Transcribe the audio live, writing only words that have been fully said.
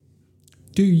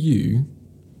Do you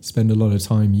spend a lot of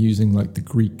time using like the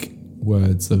Greek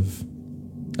words of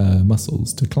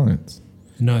muscles to clients?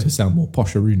 No. To sound more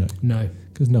posheruno? No.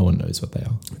 Because no one knows what they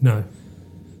are. No.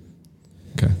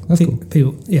 Okay, that's cool.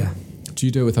 People, yeah. Do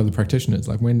you do it with other practitioners?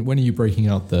 Like when are you breaking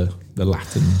out the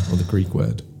Latin or the Greek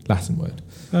word, Latin word?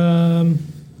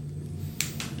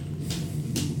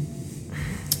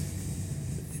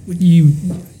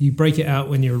 You break it out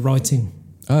when you're writing.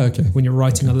 Oh, okay. When you're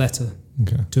writing a letter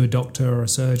Okay. to a doctor or a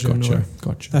surgeon.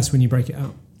 Gotcha. That's when you break it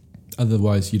out.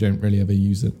 Otherwise, you don't really ever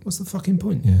use it. What's the fucking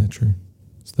point? Yeah, true.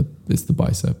 It's the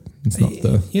bicep. It's not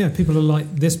the... Yeah, people are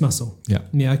like, this muscle. Yeah.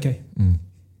 Yeah, okay. Mm.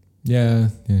 Yeah.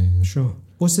 Sure.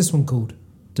 What's this one called?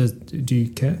 Do you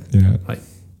care? Yeah. Like,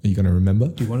 are you going to remember?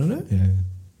 do you want to know? Yeah.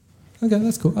 Okay,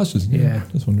 that's cool. That's just... Yeah.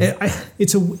 Just wondering.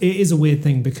 It is a weird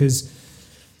thing because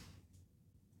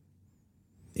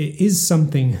it is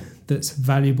something that's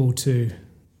valuable to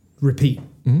repeat,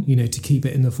 to keep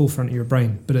it in the forefront of your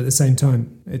brain. But at the same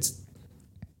time, it's...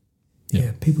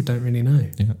 Yeah, people don't really know.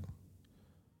 Yeah.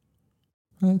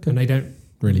 Okay. And they don't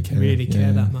really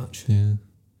care that much. Yeah.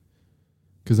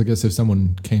 Because I guess if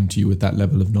someone came to you with that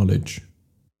level of knowledge,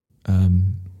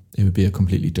 it would be a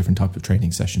completely different type of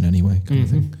training session anyway, kind of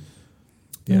thing.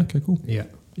 Yeah. Okay, cool. Yeah.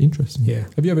 Interesting. Yeah.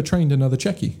 Have you ever trained another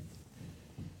Czechie?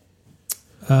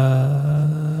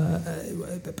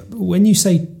 When you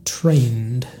say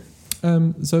trained...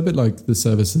 So a bit like the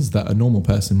services that a normal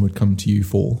person would come to you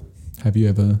for.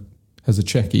 Has a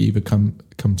Czechie ever come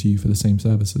to you for the same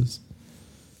services?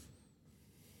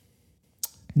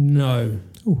 No.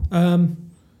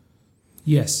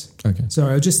 Yes. Okay.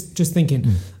 Sorry, I was just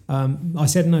thinking. I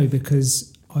said no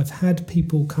because I've had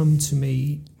people come to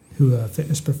me who are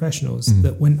fitness professionals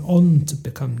that went on to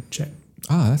become trained.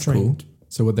 That's cool.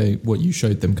 So what you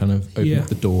showed them kind of opened up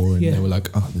the door and they were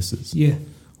like, this is... Yeah.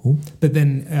 Cool. But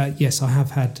then, yes, I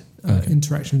have had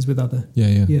interactions with other...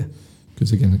 Yeah.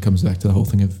 Because again, it comes back to the whole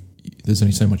thing of there's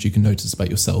only so much you can notice about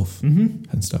yourself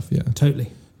and stuff, yeah.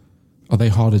 Totally. Are they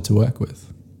harder to work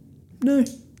with? No.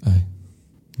 Oh.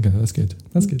 Okay, that's good.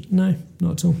 That's good. No,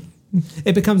 not at all.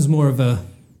 It becomes more of a...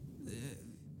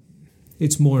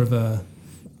 It's more of a...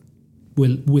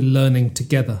 We're learning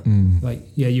together. Like,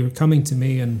 you're coming to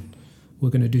me and we're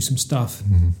going to do some stuff.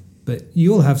 But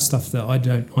you'll have stuff that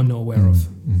I'm not aware of.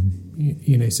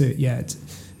 So yeah, it's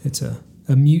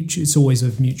it's always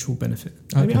of mutual benefit.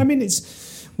 Okay. I mean,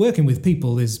 it's working with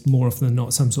people is more often than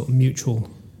not some sort of mutual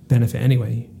benefit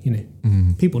anyway.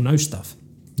 People know stuff.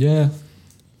 Yeah.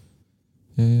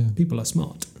 People are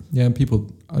smart. Yeah, and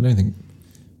I don't think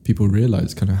people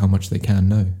realise kind of how much they can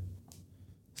know.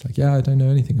 It's like, I don't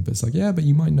know anything, but it's like, but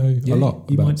you might know a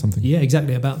lot about something. Yeah,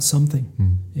 exactly, about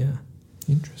something. Yeah.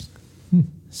 Interesting.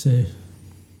 So,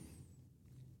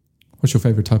 what's your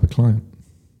favourite type of client?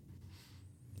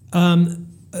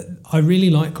 I really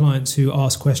like clients who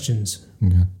ask questions.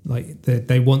 Okay. Like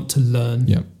they want to learn.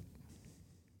 Yeah.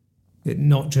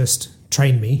 Not just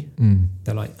train me.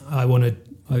 They're like, I want to.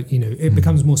 It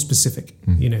becomes more specific.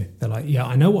 They're like,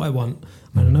 I know what I want.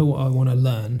 And I know what I want to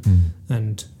learn,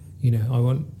 and I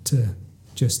want to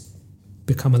just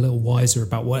become a little wiser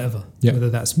about whatever. Whether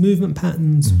that's movement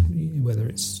patterns, whether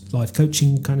it's life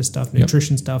coaching kind of stuff,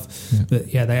 nutrition stuff. But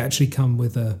they actually come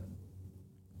with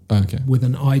with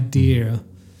an idea.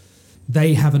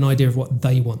 They have an idea of what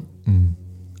they want,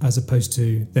 as opposed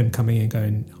to them coming in and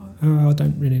going, I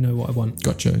don't really know what I want.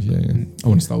 Gotcha. Yeah. I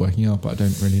want to start working out, but I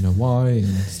don't really know why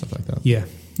and stuff like that. Yeah.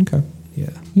 Okay. Yeah.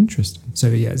 Interesting. So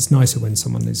it's nicer when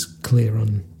someone is clear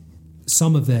on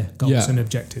some of their goals and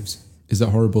objectives. Is that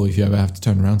horrible if you ever have to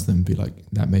turn around to them and be like,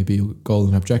 that may be your goal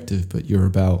and objective, but you're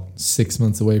about 6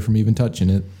 months away from even touching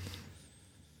it?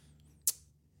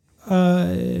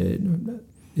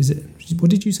 Is it?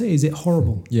 What did you say? Is it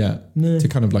horrible? Yeah. No. To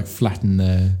kind of like flatten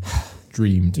their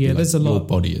dream to be like, there's a lot. Your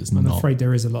body is I'm not. afraid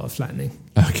there is a lot of flattening.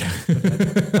 Okay.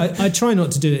 I try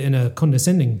not to do it in a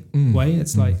condescending way.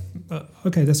 It's like,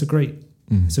 okay, that's a great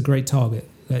target.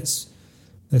 Let's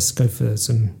go for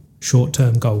some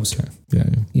short-term goals. Okay.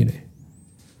 Yeah.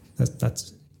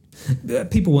 That's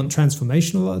people want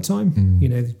transformation a lot of the time.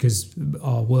 Because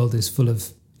our world is full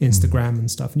of Instagram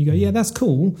and stuff, and you go, that's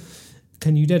cool.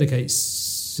 Can you dedicate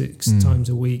 6 times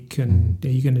a week, and are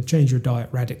you going to change your diet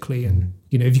radically? And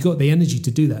if you've got the energy to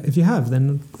do that, if you have,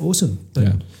 then awesome.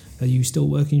 But are you still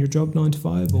working your job 9 to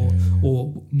 5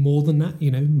 or more than that?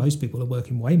 Most people are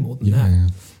working way more than that. Yeah.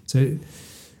 So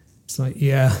it's like,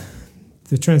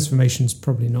 the transformation's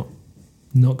probably not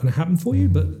going to happen for you,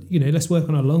 but let's work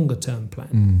on a longer term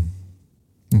plan.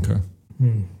 Okay.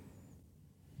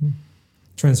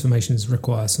 Transformations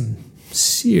require some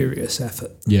serious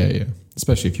effort. Yeah.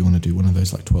 Especially if you want to do one of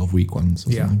those like 12-week ones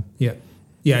or something. Yeah.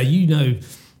 Yeah, you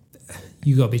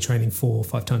got to be training 4 or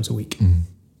 5 times a week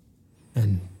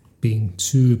and being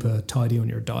super tidy on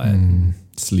your diet.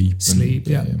 Sleep.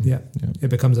 Yeah. It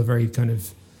becomes a very kind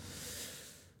of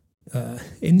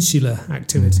insular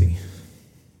activity.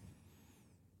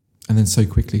 And then so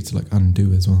quickly to like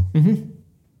undo as well.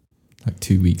 Like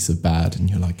 2 weeks of bad and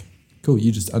you're like, cool,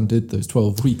 you just undid those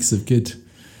 12 weeks of good.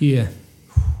 Yeah.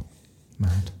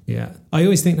 Mad. Yeah. I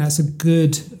always think that's a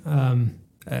good, and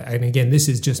again, this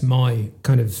is just my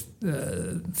kind of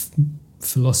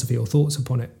philosophy or thoughts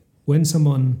upon it. When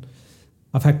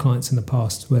I've had clients in the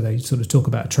past where they sort of talk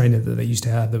about a trainer that they used to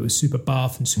have that was super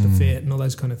buff and super fit and all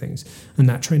those kind of things. And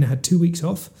that trainer had 2 weeks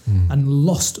off and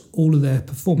lost all of their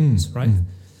performance, right?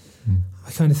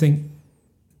 I kind of think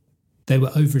they were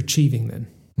overachieving then.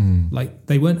 Like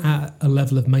they weren't at a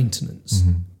level of maintenance.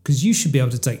 Because you should be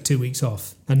able to take 2 weeks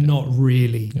off and not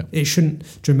really, it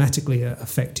shouldn't dramatically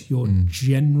affect your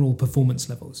general performance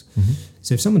levels.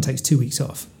 So if someone takes 2 weeks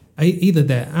off, either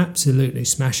they're absolutely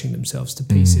smashing themselves to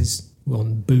pieces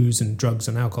on booze and drugs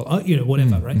and alcohol,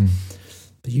 whatever, right?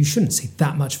 But you shouldn't see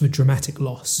that much of a dramatic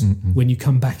loss when you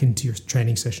come back into your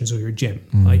training sessions or your gym.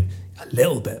 Like a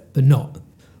little bit, but not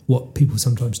what people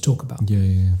sometimes talk about.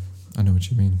 Yeah. I know what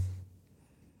you mean.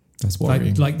 That's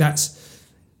worrying. Like that's...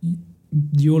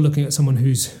 You're looking at someone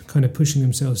who's kind of pushing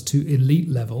themselves to elite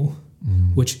level,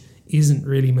 which isn't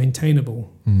really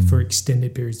maintainable for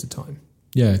extended periods of time.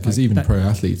 Yeah, because like even pro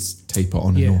athletes taper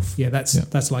on and off. Yeah,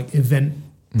 that's like event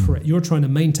prep. You're trying to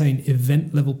maintain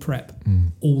event level prep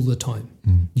all the time.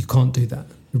 You can't do that.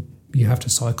 You have to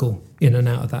cycle in and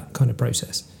out of that kind of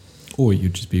process. Or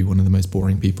you'd just be one of the most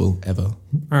boring people ever.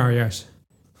 Oh, yes.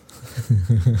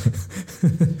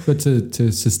 But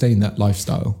to sustain that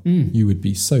lifestyle, you would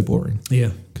be so boring.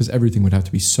 Yeah. Because everything would have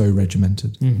to be so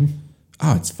regimented.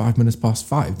 It's 5 minutes past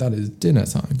 5. That is dinner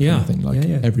time. Yeah. Kind of thing. Like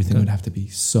everything would have to be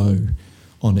so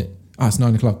on it. It's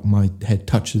 9 o'clock. My head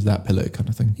touches that pillow kind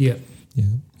of thing. Yeah.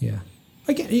 Yeah.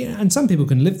 I get, and some people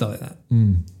can live like that.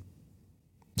 Some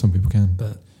people can.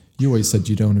 But you always said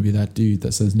you don't want to be that dude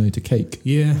that says no to cake.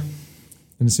 Yeah.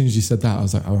 And as soon as you said that, I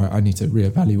was like, all right, I need to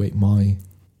reevaluate my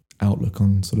outlook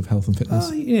on sort of health and fitness.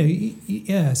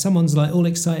 Someone's like all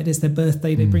excited, it's their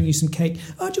birthday, they bring you some cake.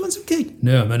 Oh, do you want some cake?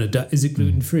 No, man, is it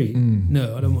gluten free?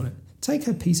 No, I don't want it. Take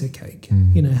a piece of cake,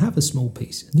 have a small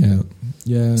piece. Yeah.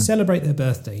 Celebrate their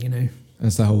birthday, And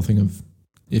it's the whole thing of,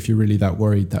 if you're really that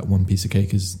worried that one piece of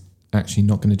cake is actually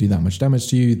not going to do that much damage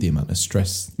to you, the amount of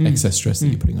stress, excess stress that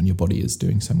you're putting on your body is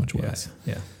doing so much worse.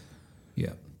 Yeah.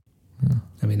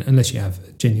 I mean, unless you have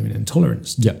a genuine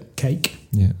intolerance to cake.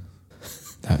 Yeah.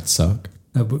 That'd suck.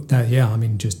 Just...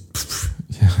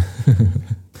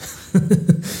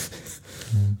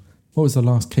 What was the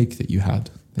last cake that you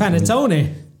had?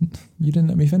 Panettone. You didn't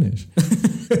let me finish.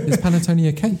 Is panettone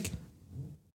a cake?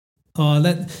 Oh,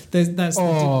 that's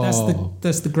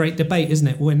the great debate, isn't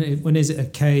it? When is it a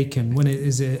cake and when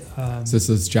is it? So this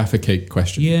is Jaffa cake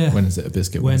question. Yeah. When is it a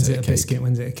biscuit? When's it a biscuit?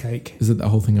 When's it a cake? Is it the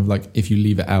whole thing of like, if you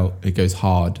leave it out, it goes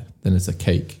hard, then it's a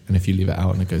cake, and if you leave it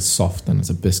out and it goes soft, then it's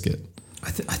a biscuit?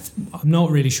 I'm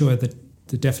not really sure the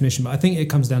definition, but I think it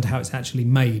comes down to how it's actually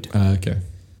made. Okay.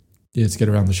 Yeah, to get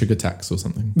around the sugar tax or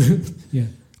something. Yeah.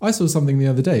 I saw something the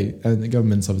other day, and the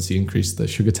government's obviously increased the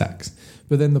sugar tax,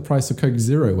 but then the price of Coke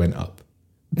Zero went up.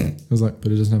 I was like,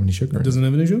 but it doesn't have any sugar. It doesn't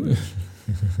have any sugar?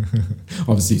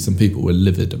 Obviously, some people were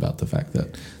livid about the fact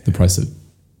that the price of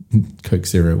Coke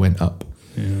Zero went up.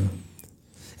 Yeah.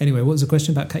 Anyway, what was the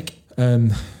question about cake?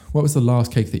 What was the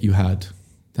last cake that you had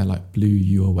that like blew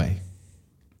you away?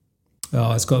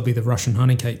 Oh, it's got to be the Russian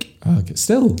honey cake. Okay,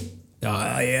 still.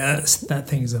 Oh, yes, that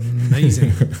thing is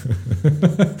amazing.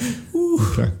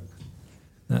 Okay.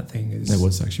 That thing is... It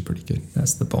was actually pretty good.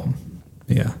 That's the bomb.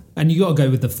 Yeah. And you got to go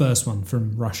with the first one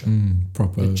from Russia.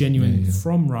 Proper. The genuine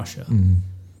from Russia.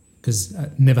 Because I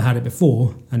never had it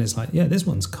before. And it's like, this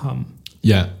one's come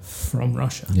from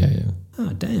Russia. Yeah.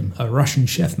 Oh, damn. A Russian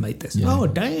chef made this. Yeah. Oh,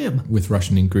 damn. With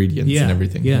Russian ingredients and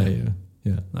everything. Yeah.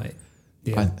 Like,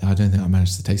 I don't think I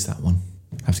managed to taste that one.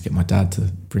 I have to get my dad to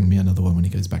bring me another one when he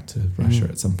goes back to Russia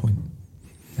at some point.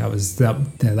 That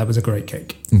was a great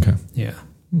cake. Okay. Yeah.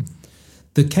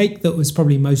 The cake that was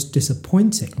probably most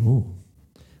disappointing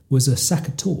was a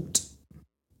Sachertorte.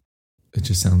 It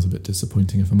just sounds a bit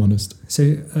disappointing, if I'm honest. So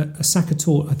a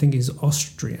Sachertorte, I think, is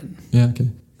Austrian. Yeah, okay.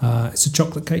 It's a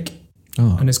chocolate cake.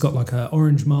 Oh. And it's got like an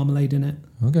orange marmalade in it.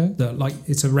 Okay.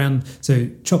 It's around, so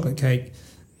chocolate cake,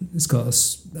 it's got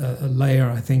a layer,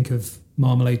 I think, of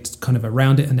marmalade kind of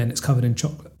around it, and then it's covered in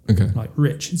chocolate. Okay. Like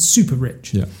rich. It's super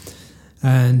rich. Yeah.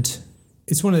 And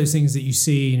it's one of those things that you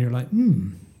see and you're like,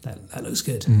 that looks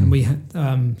good. And we had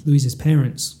Louise's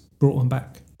parents brought one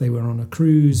back They were on a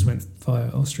cruise, went via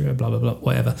Austria, blah, blah, blah,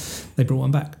 whatever. They brought one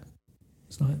back.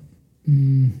 It's like,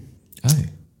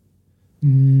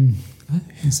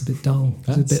 it's a bit dull.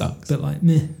 That it's a sucks. bit like,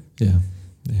 meh. Yeah.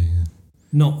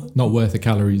 Not worth the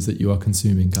calories that you are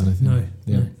consuming, kind of thing.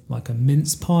 No. Like a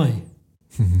mince pie.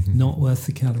 Not worth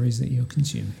the calories that you're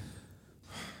consuming.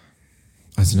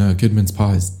 I don't know, a good mince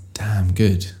pie is damn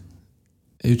good.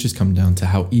 It would just come down to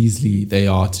how easily they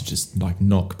are to just like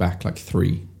knock back like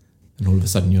 3. And all of a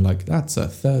sudden you're like, that's a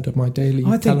third of my daily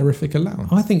calorific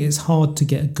allowance. I think it's hard to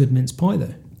get a good mince pie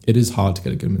though. It is hard to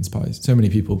get a good mince pie. So many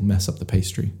people mess up the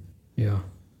pastry. Yeah.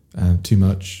 Too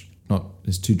much.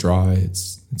 It's too dry.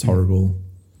 It's horrible.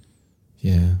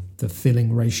 Yeah. The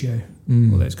filling ratio.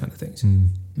 All those kind of things.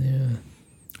 Yeah.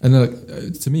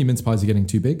 And to me, mince pies are getting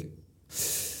too big.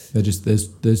 They're just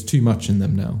there's too much in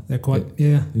them now. They're quite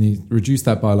yeah. And you reduce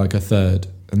that by like a third,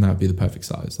 and that would be the perfect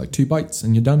size. Like 2 bites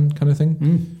and you're done, kind of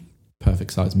thing.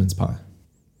 Perfect size mince pie,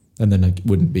 and then it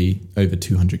wouldn't be over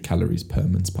 200 calories per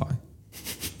mince pie.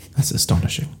 That's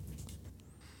astonishing.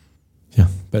 Yeah,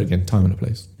 but again, time and a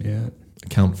place. Yeah.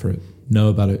 Account for it. Know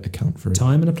about it. Account for it.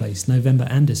 Time and a place. November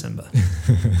and December.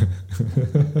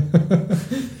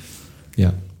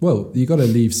 Yeah. Well, you got to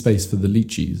leave space for the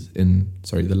lychees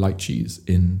the light cheese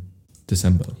in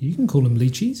December. You can call them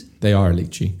lychees. They are a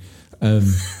lychee.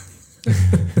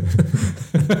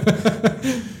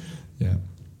 Yeah.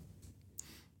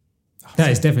 That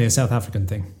is definitely a South African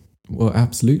thing. Well,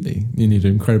 absolutely. You need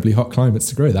incredibly hot climates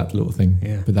to grow that little thing.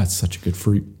 Yeah. But that's such a good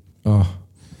fruit. Oh,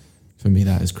 for me,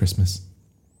 that is Christmas.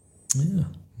 Yeah.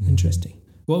 Interesting.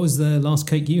 What was the last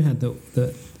cake you had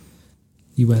that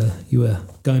you were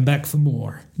going back for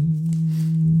more?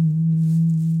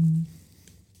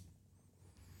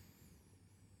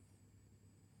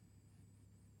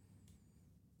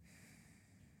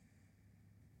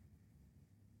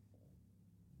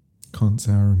 Can't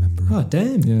say I remember it. Oh,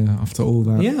 damn. Yeah, after all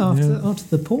that. Yeah,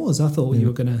 after the pause, I thought you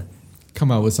were going to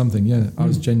come out with something. Yeah, I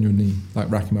was genuinely like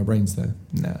racking my brains there.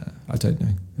 Nah, I don't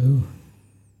know. Oh.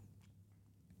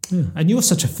 Yeah. And you're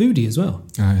such a foodie as well.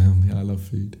 I am. Yeah, I love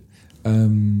food.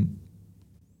 I'm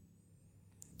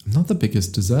not the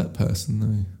biggest dessert person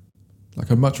though. Like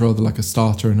I'd much rather like a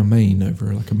starter and a main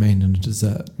over like a main and a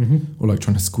dessert, or like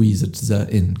trying to squeeze a dessert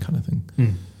in, kind of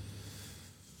thing.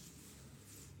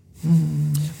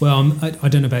 Well, I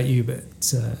don't know about you,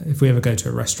 but if we ever go to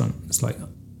a restaurant, it's like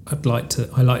I like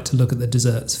to look at the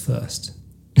desserts first.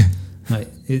 Like,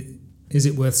 is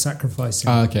it worth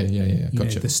sacrificing? Okay, yeah,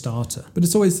 gotcha. The starter, but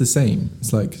it's always the same.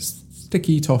 It's like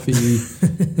sticky toffee,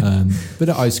 bit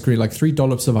of ice cream, like 3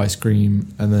 dollops of ice cream,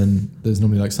 and then there's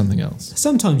normally like something else.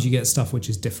 Sometimes you get stuff which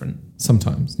is different.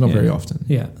 Sometimes, not very often.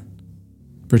 Yeah.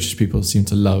 British people seem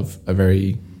to love a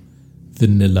very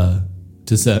vanilla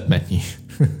dessert menu.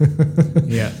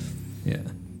 Yeah.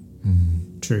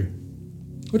 True.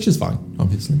 Which is fine,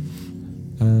 obviously.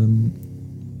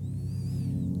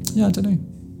 Yeah, I don't know.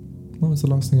 What was the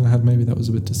last thing I had? Maybe that was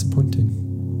a bit disappointing.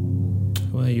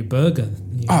 Well, your burger.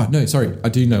 Oh, no, sorry. I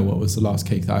do know what was the last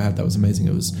cake that I had that was amazing.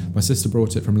 It was, my sister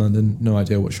brought it from London. No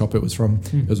idea what shop it was from.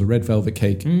 It was a red velvet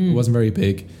cake. It wasn't very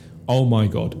big. Oh my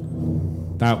God.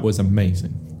 That was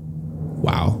amazing.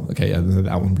 Wow. Okay, yeah,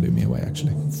 that one blew me away,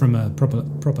 actually. From a proper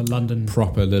London...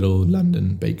 Proper little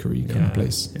London bakery kind of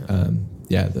place.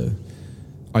 Yeah. The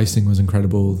icing was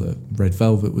incredible. The red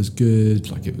velvet was good.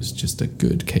 Like, it was just a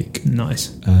good cake.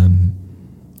 Nice.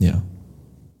 Yeah.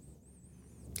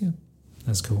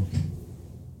 That's cool.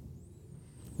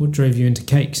 What drove you into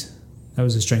cakes? That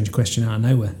was a strange question out of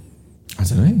nowhere. I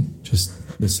don't know. Just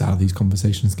this is how these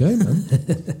conversations go, man.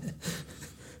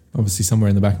 Obviously, somewhere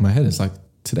in the back of my head, it's like,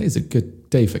 today's a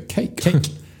good day for cake.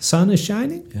 Sun is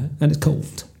shining, and it's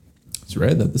cold. It's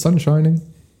rare that the sun's shining.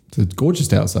 It's a gorgeous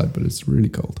day outside, but it's really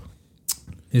cold.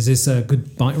 Is this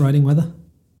good bike riding weather?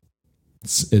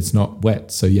 It's not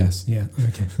wet, so yes. Yeah,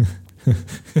 okay.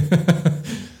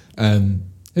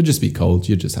 It'd just be cold.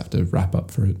 You'd just have to wrap up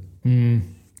for it.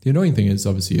 The annoying thing is,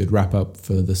 obviously, you'd wrap up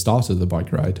for the start of the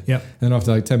bike ride. Yeah. And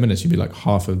after like 10 minutes, you'd be like,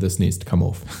 half of this needs to come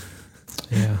off.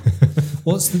 Yeah.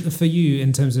 What's for you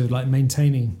in terms of like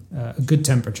maintaining a good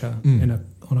temperature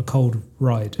on a cold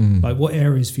ride? Like, what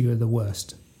areas for you are the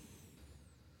worst?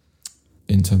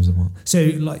 In terms of what?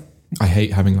 So, like, I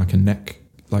hate having like a neck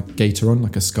like gaiter on,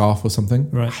 like a scarf or something.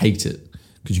 Right. I hate it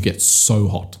because you get so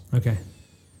hot. Okay.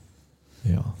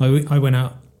 Yeah. I went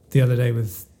out the other day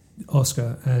with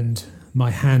Oscar, and my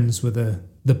hands were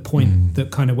the point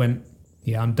that kind of went,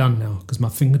 yeah, I'm done now, because my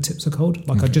fingertips are cold.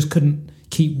 Like, I just couldn't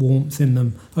keep warmth in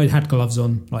them. I had gloves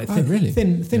on, like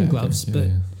thin gloves, but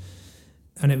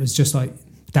and it was just like,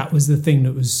 that was the thing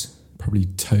that was probably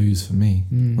toes for me.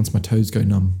 Once my toes go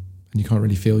numb, and you can't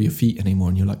really feel your feet anymore,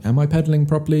 and you're like, am I pedaling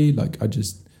properly? Like I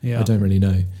don't really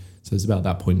know. So it's about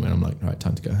that point when I'm like, right,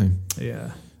 time to go home.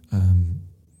 Yeah.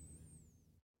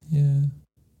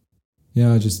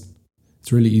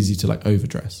 It's really easy to like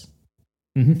overdress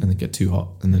Mm-hmm. and then get too hot,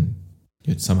 and then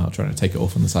you're somehow trying to take it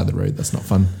off on the side of the road. That's not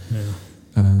fun.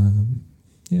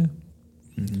 Yeah.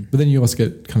 But then you also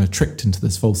get kind of tricked into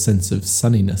this false sense of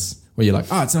sunniness where you're like,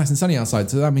 it's nice and sunny outside,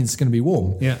 so that means it's going to be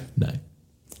warm. Yeah. No.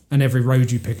 And every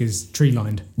road you pick is tree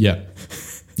lined. Yeah.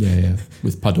 Yeah.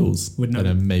 With puddles that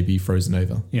are maybe frozen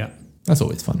over. Yeah. That's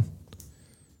always fun.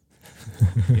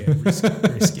 Yeah,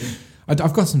 risky.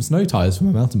 I've got some snow tires for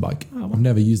my mountain bike. Oh, wow. I've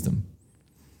never used them.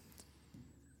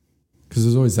 Because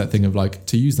there's always that thing of like,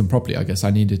 to use them properly, I guess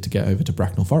I needed to get over to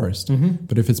Bracknell Forest. Mm-hmm.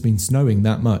 But if it's been snowing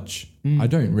that much, I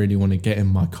don't really want to get in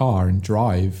my car and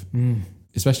drive,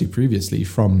 especially previously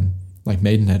from like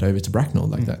Maidenhead over to Bracknell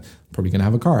like that. Probably going to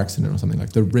have a car accident or something.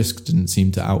 Like the risk didn't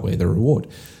seem to outweigh the reward.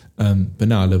 But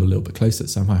now I live a little bit closer,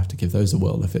 so I might have to give those a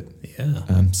whirl if it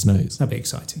snows. That'd be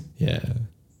exciting. Yeah.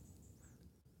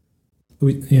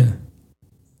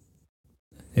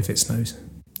 If it snows.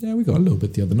 Yeah, we got a little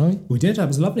bit the other night. We did. That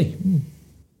was lovely.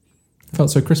 Felt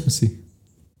so Christmassy.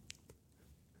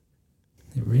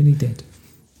 It really did.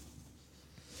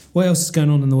 What else is going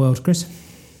on in the world, Chris?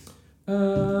 A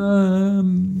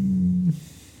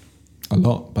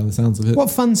lot, by the sounds of it. What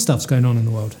fun stuff's going on in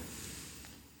the world?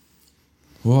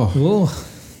 Whoa. Whoa.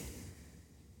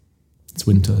 It's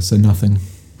winter, so nothing.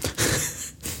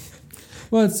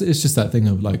 Well, it's just that thing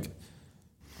of like,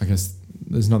 I guess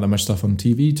there's not that much stuff on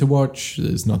TV to watch.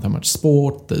 There's not that much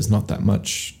sport. There's not that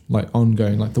much like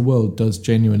ongoing. Like the world does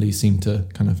genuinely seem to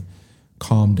kind of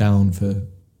calm down for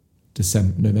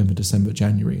November, December,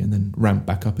 January, and then ramp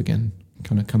back up again,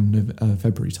 kind of come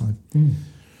February time.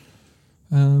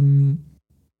 Yeah,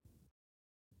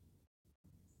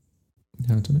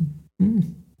 I don't know.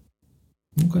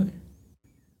 Okay.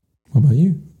 What about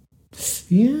you?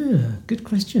 Yeah, good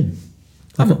question.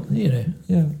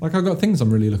 Yeah, like I've got things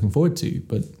I'm really looking forward to,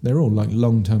 but they're all like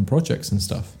long-term projects and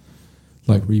stuff,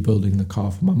 like rebuilding the car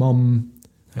for my mum,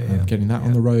 getting that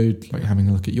on the road, like having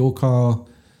a look at your car,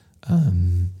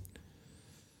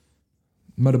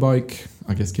 motorbike,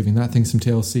 I guess giving that thing some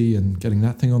TLC and getting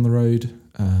that thing on the road,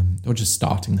 or just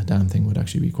starting the damn thing would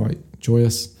actually be quite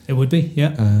joyous. It would be,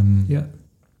 yeah.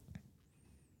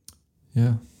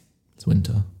 Yeah, it's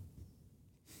winter.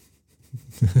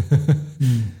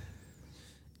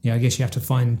 Yeah, I guess you have to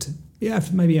find.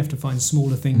 Maybe you have to find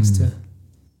smaller things to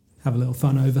have a little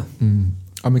fun over.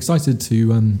 I'm excited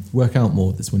to work out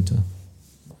more this winter.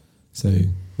 So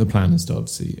the plan is to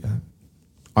obviously,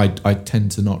 I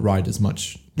tend to not ride as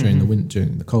much during the winter,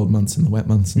 during the cold months and the wet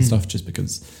months and stuff, just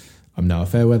because I'm now a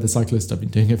fair weather cyclist. I've been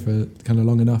doing it for kind of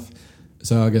long enough.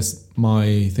 So I guess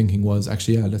my thinking was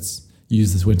actually, let's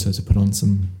use this winter to put on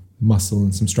some muscle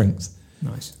and some strength.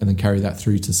 Nice. And then carry that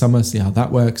through to summer, see how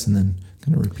that works, and then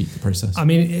kind of repeat the process. I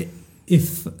mean,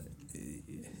 if an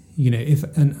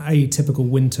atypical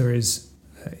winter is,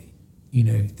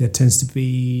 there tends to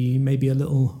be maybe a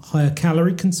little higher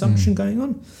calorie consumption going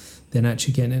on, then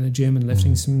actually getting in a gym and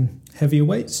lifting some heavier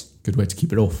weights. Good way to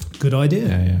keep it off. Good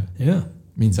idea. Yeah.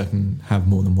 Means I can have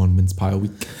more than one mince pie a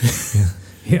week.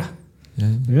 Yeah,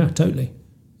 totally.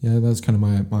 Yeah, that was kind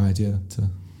of my idea to.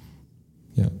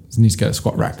 Yeah, I need to get a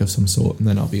squat rack of some sort, and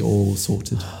then I'll be all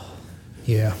sorted.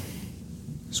 Yeah,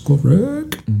 squat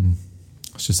rack.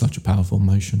 It's just such a powerful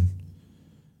motion,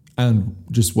 and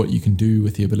just what you can do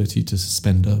with the ability to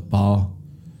suspend a bar.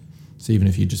 So even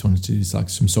if you just wanted to do like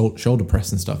some shoulder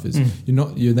press and stuff,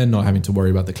 you're then not having to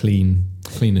worry about the clean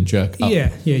and jerk up.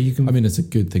 Yeah, you can. I mean, it's a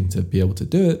good thing to be able to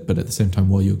do it, but at the same time,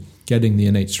 while you're getting the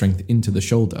innate strength into the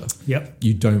shoulder,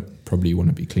 you don't probably want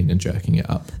to be clean and jerking it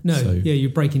up. No, you're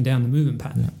breaking down the movement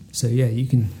pattern. So you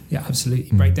can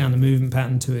absolutely break down the movement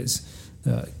pattern to its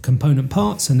component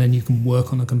parts, and then you can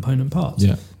work on the component parts.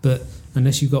 Yeah. But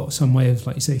unless you've got some way of,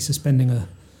 like you say, suspending a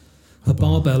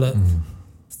barbell at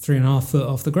 3.5 foot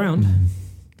off the ground,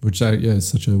 which is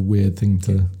such a weird thing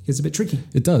to. It's a bit tricky.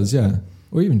 It does, yeah.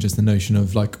 Or even just the notion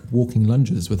of like walking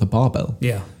lunges with a barbell.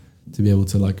 Yeah. To be able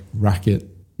to like rack it,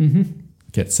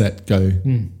 get set, go.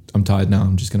 I'm tired now.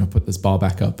 I'm just going to put this bar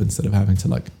back up instead of having to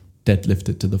like deadlift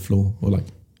it to the floor or like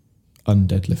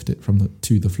undeadlift it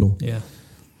to the floor. Yeah.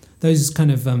 Those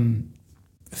kind of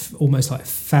almost like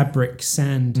fabric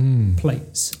sand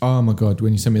plates. Oh my God.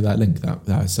 When you sent me that link,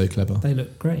 that is so clever. They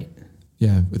look great.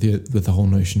 Yeah. With the whole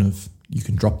notion of you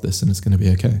can drop this and it's going to be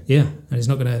okay. Yeah. And it's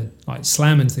not going to like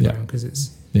slam into the ground because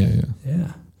it's. Yeah.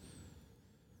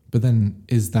 But then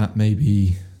is that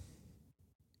maybe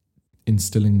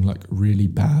instilling like really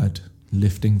bad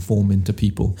lifting form into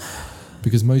people?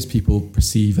 Because most people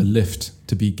perceive a lift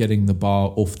to be getting the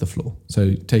bar off the floor.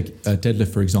 So take a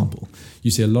deadlift, for example. You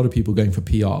see a lot of people going for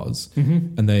PRs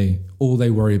and all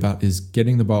they worry about is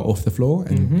getting the bar off the floor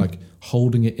and like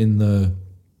holding it in the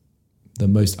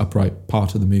most upright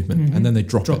part of the movement, and then they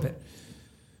drop it.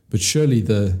 But surely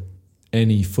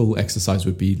any full exercise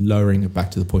would be lowering it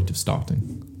back to the point of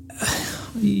starting.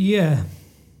 Yeah.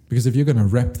 Because if you're going to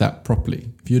rep that properly,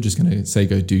 if you're just going to say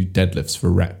go do deadlifts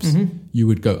for reps, you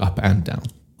would go up and down.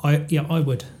 I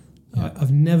would. Yeah.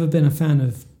 I've never been a fan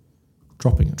of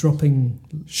dropping.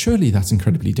 Surely that's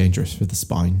incredibly dangerous for the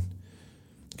spine,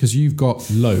 because you've got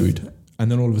load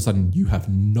and then all of a sudden you have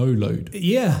no load.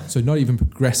 Yeah. So not even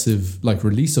progressive like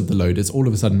release of the load. It's all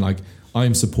of a sudden like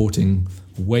I'm supporting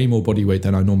way more body weight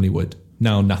than I normally would.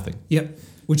 Now nothing. Yep.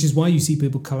 Which is why you see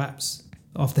people collapse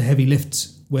after heavy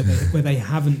lifts where they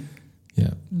haven't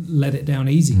let it down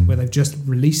easy, where they've just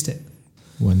released it.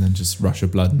 When then just rush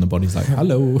of blood and the body's like,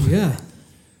 hello. Yeah.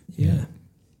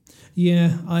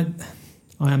 I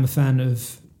am a fan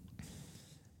of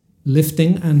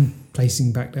lifting and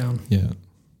placing back down. Yeah.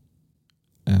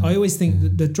 I always think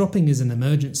that the dropping is an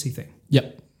emergency thing.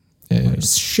 Yep.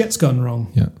 Shit's gone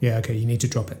wrong. Yeah. Yeah, okay, you need to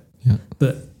drop it. Yeah.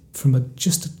 But from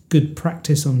just a good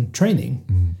practice on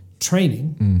training,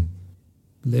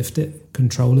 lift it,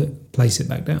 control it, place it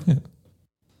back down.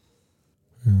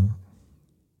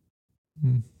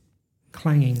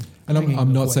 Clanging. And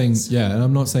I'm not saying and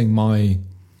I'm not saying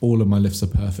all of my lifts are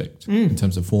perfect in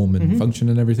terms of form and function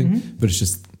and everything, but it's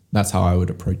just that's how I would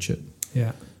approach it.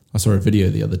 Yeah. I saw a video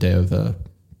the other day of a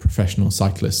professional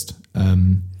cyclist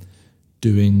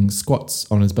doing squats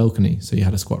on his balcony. So he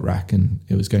had a squat rack and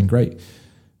it was going great.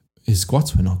 His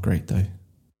squats were not great though.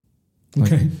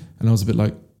 Okay. And I was a bit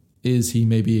like, is he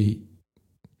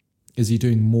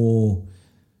doing more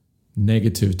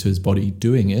negative to his body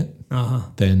doing it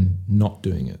than not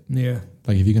doing it? Yeah.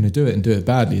 Like if you're going to do it and do it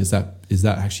badly, is that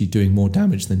actually doing more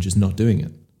damage than just not doing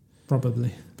it?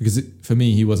 Probably. Because for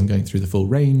me, he wasn't going through the full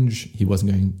range. He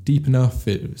wasn't going deep enough.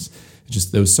 There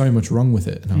was so much wrong with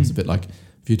it. And I was a bit like,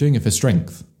 if you're doing it for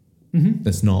strength,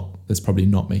 that's probably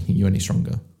not making you any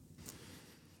stronger.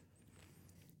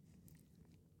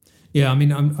 Yeah, I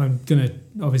mean, I'm going to,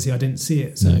 obviously I didn't see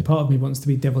it, so part of me wants to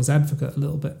be devil's advocate a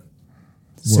little bit.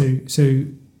 So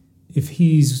if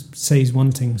he's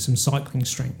wanting some cycling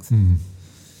strength,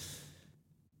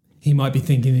 he might be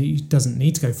thinking that he doesn't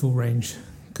need to go full range,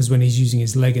 because when he's using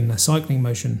his leg in the cycling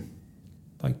motion,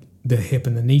 like the hip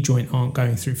and the knee joint aren't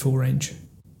going through full range.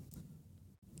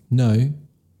 No,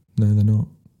 they're not.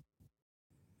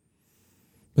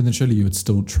 But then surely you would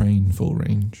still train full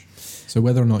range. So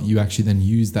whether or not you actually then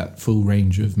use that full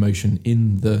range of motion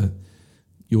in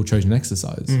your chosen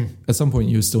exercise, at some point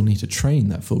you would still need to train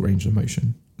that full range of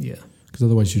motion. Yeah. Because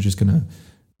otherwise you're just going to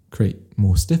create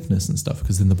more stiffness and stuff,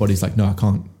 because then the body's like, no,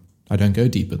 I don't go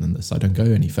deeper than this. I don't go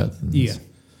any further than this.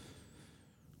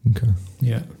 Yeah. Okay.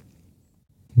 Yeah.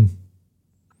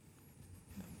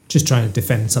 Just trying to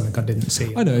defend something I didn't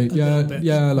see. I know.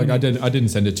 Yeah. Like I didn't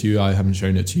send it to you. I haven't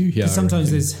shown it to you. Yeah.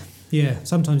 Sometimes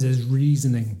there's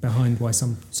reasoning behind why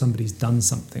somebody's done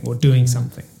something or doing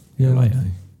something. Yeah. Like,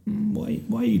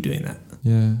 why are you doing that?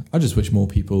 Yeah. I just wish more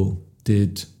people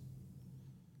did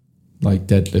like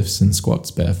deadlifts and squats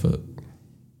barefoot.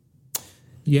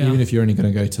 Yeah. Even if you're only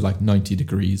going to go to like 90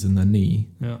 degrees in the knee.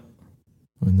 Yeah.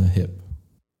 Or in the hip,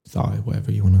 thigh,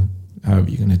 however you're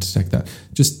going to detect that.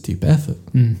 Just do barefoot.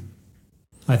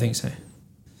 I think so.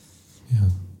 Yeah.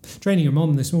 Training your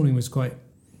mom this morning was quite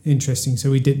interesting.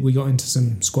 So we got into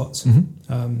some squats.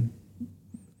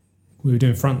 We were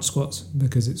doing front squats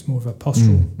because it's more of a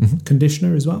postural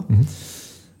conditioner as well.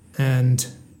 And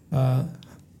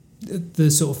the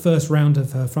sort of first round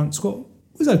of her front squat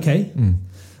was okay.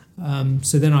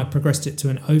 So then I progressed it to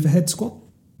an overhead squat,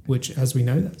 which, as we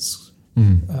know, that's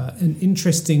an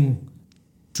interesting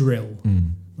drill.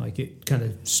 Like it kind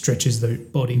of stretches the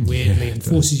body weirdly and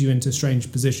forces you into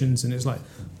strange positions, and it's like,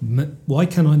 why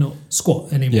can I not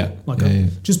squat anymore?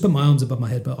 Just put my arms above my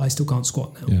head, but I still can't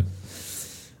squat now.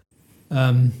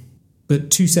 But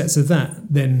 2 sets of that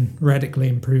then radically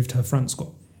improved her front squat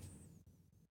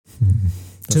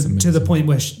to the point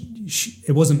where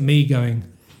it wasn't me going,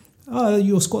 oh,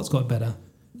 your squat's got better.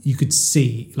 You could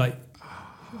see like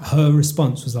her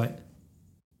response was like,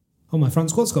 oh, my front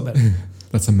squat's got better.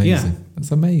 That's amazing. Yeah.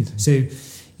 That's amazing. So,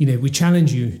 we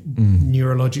challenge you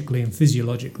neurologically and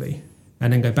physiologically,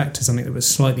 and then go back to something that was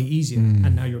slightly easier,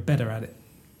 and now you're better at it.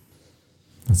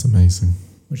 That's amazing.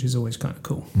 Which is always kind of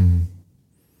cool.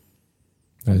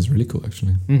 That is really cool,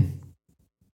 actually. I'm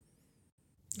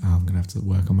going to have to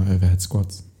work on my overhead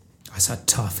squats. That's a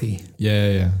toughie.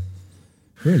 Yeah.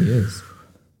 It really is.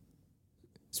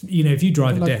 if you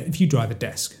drive a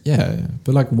desk. Yeah,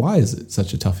 but like, why is it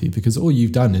such a toughie? Because all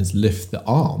you've done is lift the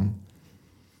arm.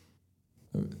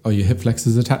 Are your hip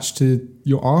flexors attached to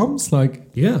your arms? Like,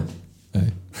 Yeah. oh.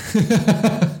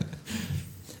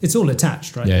 It's all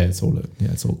attached, right? Yeah, it's all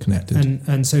connected.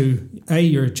 And so,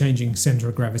 you're changing center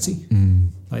of gravity.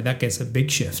 Like that gets a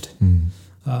big shift. And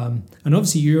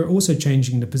obviously, you're also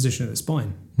changing the position of the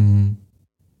spine.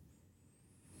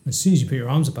 As soon as you put your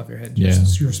arms above your head,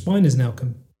 your spine is now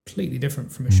completely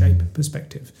different from a shape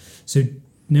perspective. So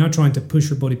now trying to push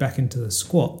your body back into the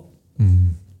squat,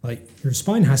 like your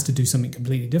spine has to do something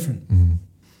completely different.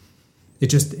 You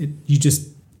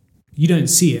don't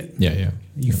see it. Yeah.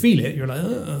 You feel it. You're like,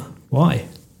 why?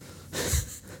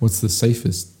 What's the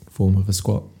safest form of a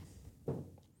squat?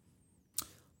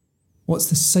 What's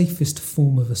the safest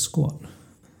form of a squat?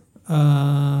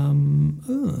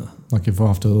 Like if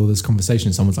after all this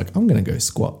conversation, someone's like, I'm going to go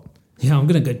squat. Yeah, I'm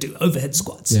going to go do overhead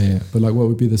squats. Yeah. But like, what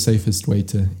would be the safest way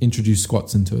to introduce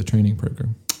squats into a training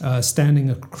program? Standing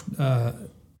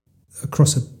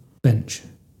across a bench.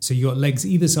 So you got legs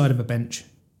either side of a bench.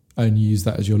 And you use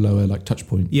that as your lower like touch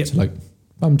point. Yep. So like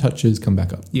bum touches, come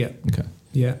back up. Yeah. Okay.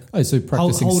 Yeah. Oh, so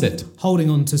practicing sit. Holding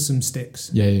on to some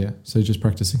sticks. Yeah. So just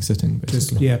practicing sitting,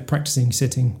 basically. Practicing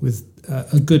sitting with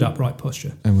a good upright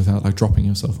posture. And without like dropping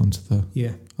yourself onto the...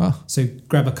 Yeah. Ah. So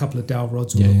grab a couple of dowel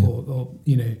rods or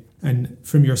and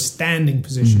from your standing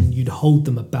position, you'd hold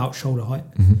them about shoulder height.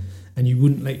 And you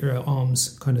wouldn't let your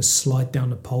arms kind of slide down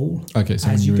the pole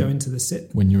as you go into the sit.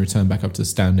 When you return back up to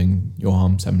standing, your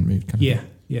arms haven't moved. Yeah.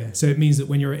 So it means that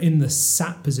when you're in the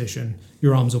sat position,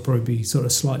 your arms will probably be sort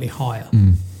of slightly higher.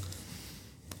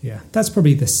 Yeah, that's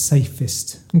probably the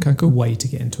safest way to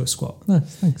get into a squat.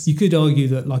 Nice, thanks. You could argue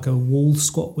that like a wall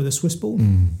squat with a Swiss ball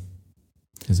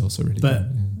is also really but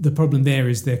good. Yeah. The problem there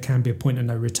is there can be a point of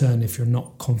no return if you're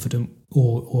not confident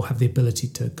or have the ability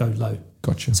to go low.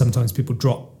 Gotcha. Sometimes people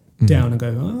drop down and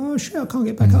go, oh shit, I can't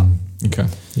get back up. Okay.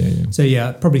 Yeah. So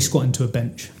yeah, probably squat into a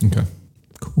bench. Okay.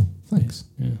 Cool. Thanks.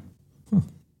 Yeah.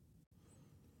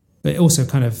 But it also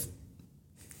kind of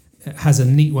has a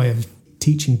neat way of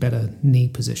teaching better knee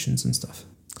positions and stuff.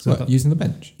 So using the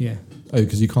bench? Yeah. Oh,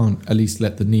 because you can't at least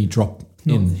let the knee drop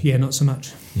in. Yeah, not so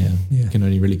much. Yeah. You can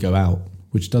only really go out,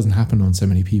 which doesn't happen on so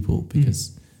many people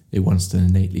because it wants to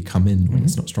innately come in when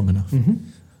it's not strong enough.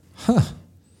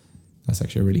 That's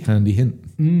actually a really handy hint.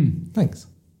 Thanks.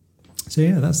 So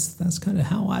yeah, that's kind of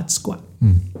how I'd squat.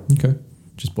 Okay.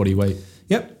 Just body weight.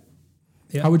 Yep.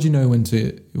 How would you know when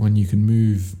you can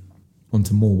move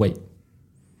onto more weight?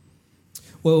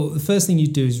 Well, the first thing you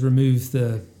do is remove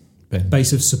the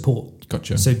base of support.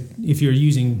 Gotcha. So if you're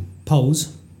using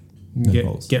poles,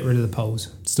 poles. Get rid of the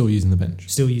poles. Still using the bench.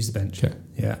 Still use the bench. Okay.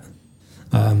 Yeah.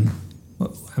 And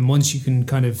once you can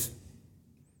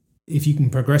if you can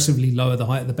progressively lower the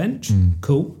height of the bench,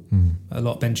 cool. A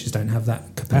lot of benches don't have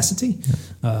that capacity.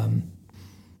 Yeah.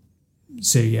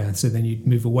 So then you'd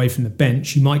move away from the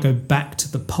bench. You might go back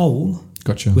to the pole.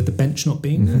 Gotcha. With the bench not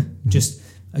being there. Just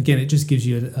again, it just gives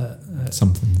you a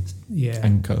something. Yeah.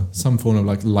 Anchor. Some form of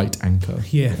like light anchor.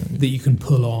 Yeah. That you can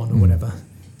pull on or whatever.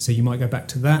 So you might go back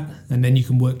to that, and then you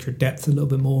can work your depth a little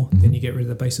bit more. Then you get rid of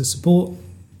the base of support.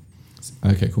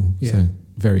 Okay, cool. Yeah. So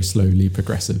very slowly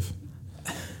progressive.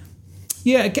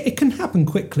 Yeah, it can happen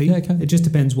quickly. Yeah, it can. It just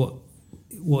depends what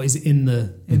is in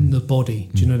the body.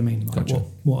 Do you know what I mean? Like Gotcha.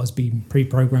 what has been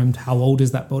pre-programmed? How old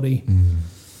is that body?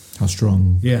 How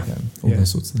strong? Yeah. All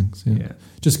those sorts of things. Yeah.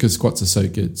 Just because squats are so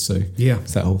good. So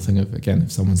it's that whole thing of, again,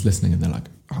 if someone's listening and they're like,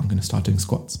 oh, I'm going to start doing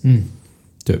squats, do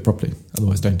it properly.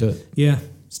 Otherwise, don't do it. Yeah.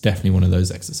 It's definitely one of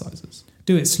those exercises.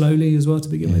 Do it slowly as well to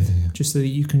begin with, just so that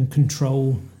you can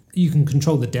control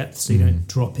the depth, so you don't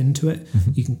drop into it.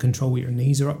 You can control what your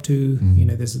knees are up to.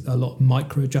 There's a lot of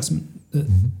micro adjustment that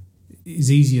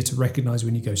is easier to recognize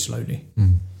when you go slowly.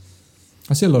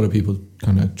 I see a lot of people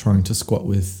kind of trying to squat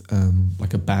with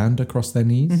like a band across their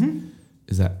knees.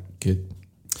 Is that good?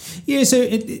 Yeah, so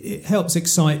it helps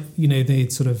excite the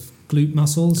sort of glute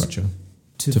muscles. Gotcha.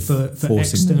 For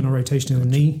external rotation of the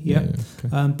knee. Yeah.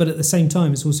 Okay. But at the same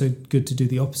time, it's also good to do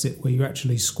the opposite, where you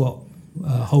actually squat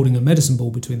holding a medicine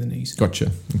ball between the knees.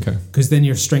 Gotcha. Okay. Because then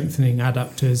you're strengthening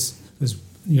adductors, as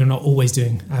you're not always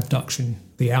doing abduction,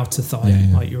 the outer thigh,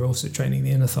 like you're also training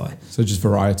the inner thigh. So just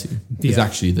variety is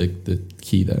actually the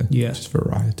key there. Yeah. Just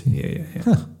variety. Yeah.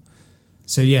 Huh.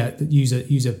 So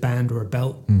use a band or a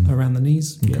belt around the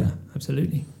knees. Okay. Yeah,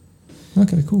 absolutely.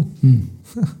 Okay, cool.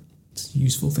 It's a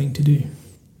useful thing to do.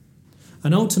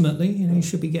 And ultimately, you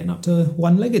should be getting up to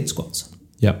one-legged squats.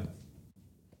 Yep.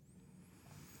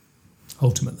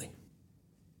 Ultimately.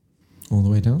 All the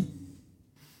way down?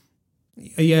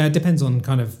 Yeah, it depends on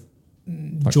kind of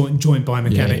Like, joint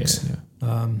biomechanics.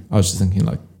 Yeah. I was just thinking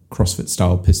like CrossFit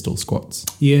style pistol squats.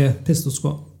 Yeah, pistol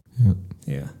squat. Yeah.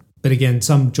 Yeah. But again,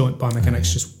 some joint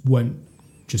biomechanics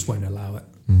just won't allow it.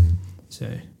 Mm.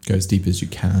 So go as deep as you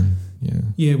can. Yeah.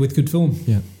 Yeah, with good form.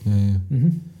 Yeah. Mm-hmm.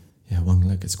 Yeah,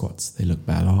 one-legged squats. They look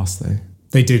badass though.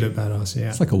 They do look badass. Yeah.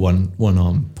 It's like a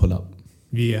one-arm pull-up.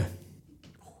 Yeah.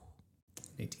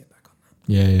 Need to get back on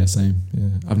that. Yeah, same.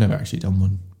 Yeah, I've never actually done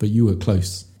one, but you were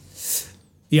close.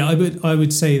 Yeah, I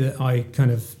would say that I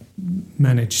kind of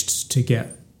managed to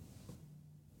get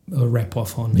a rep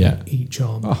off on each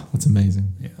arm. Oh, that's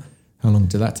amazing. Yeah. How long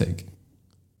did that take?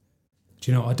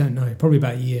 Do you know? I don't know. Probably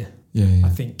about a year. Yeah. I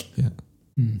think. Yeah.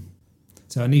 Mm.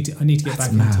 So I need to get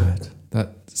back into it.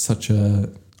 That's such a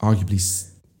arguably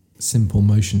simple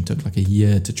motion. Took like a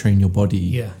year to train your body.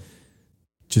 Yeah.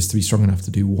 Just to be strong enough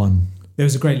to do one. There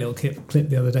was a great little clip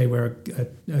the other day where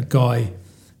a guy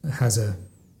has a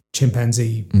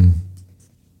chimpanzee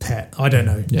pet. I don't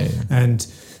know. Yeah. And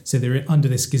so they're under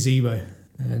this gazebo,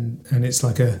 and it's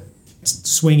like a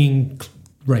swinging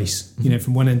race,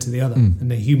 from one end to the other.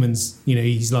 And the humans,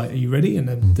 he's like, "Are you ready?"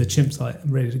 And the chimp's like,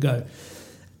 "I'm ready to go."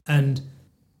 And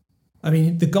I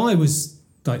mean, the guy was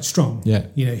like strong. Yeah.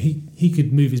 He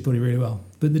could move his body really well,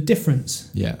 but the difference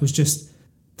was just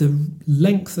the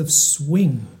length of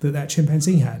swing that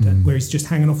chimpanzee had, where he's just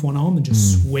hanging off one arm and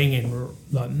just swinging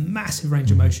like massive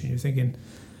range of motion. You're thinking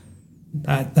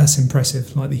that's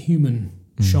impressive, like the human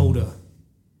shoulder.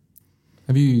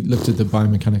 Have you looked at the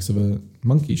biomechanics of a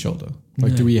monkey shoulder?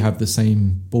 Like, do we have the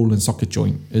same ball and socket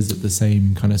joint? Is it the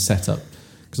same kind of setup?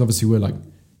 Because obviously we're like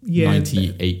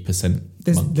 98%.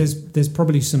 There's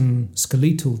probably some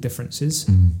skeletal differences,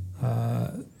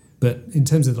 but in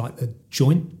terms of like the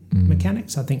joint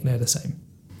mechanics, I think they're the same.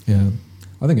 Yeah,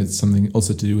 I think it's something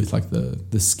also to do with like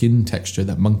the skin texture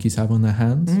that monkeys have on their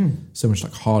hands. So much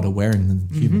like harder wearing than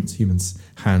humans. Humans'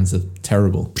 hands are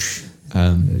terrible.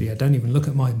 Don't even look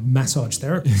at my massage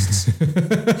therapist's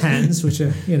hands, which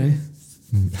are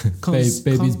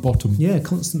baby's bottom. Yeah,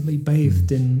 constantly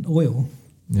bathed in oil.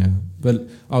 Yeah, but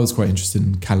I was quite interested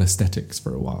in calisthenics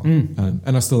for a while, and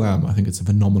I still am. I think it's a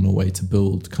phenomenal way to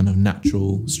build kind of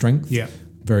natural strength. Yeah,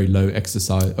 very low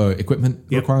exercise or equipment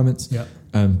requirements. Yeah,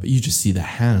 but you just see the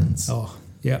hands. Oh,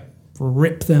 yeah,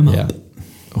 rip them up.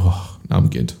 Oh, I'm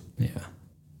good. Yeah.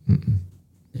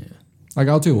 Yeah. Like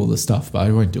I'll do all the stuff, but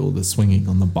I won't do all the swinging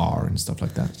on the bar and stuff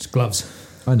like that. It's gloves.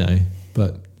 I know,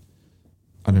 but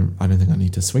I don't think I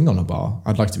need to swing on a bar.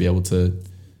 I'd like to be able to,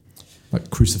 like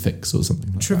crucifix or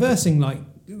something. Like Traversing like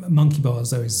monkey bars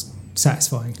though is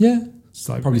satisfying. Yeah, it's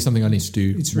like probably something I need to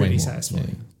do. It's really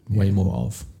satisfying. Way more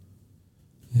of.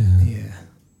 Yeah.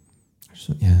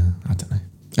 I don't know.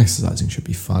 Exercising should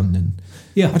be fun, and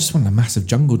I just want a massive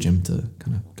jungle gym to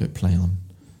kind of go play on.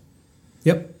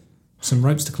 Yep. Some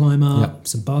ropes to climb up,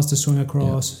 some bars to swing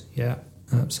across. Yeah,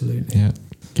 absolutely. Yeah,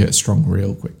 get strong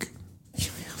real quick.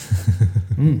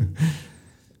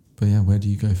 But where do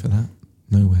you go for that?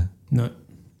 Nowhere. No.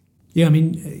 Yeah, I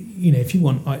mean, if you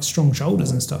want like strong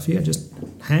shoulders and stuff, just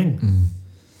hang.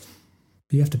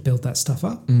 But you have to build that stuff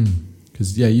up.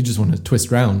 Because you just want to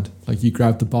twist round. Like you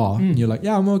grab the bar and you're like,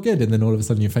 I'm all good, and then all of a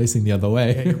sudden you're facing the other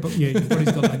way. Your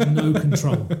body's got like no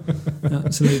control.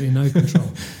 Absolutely no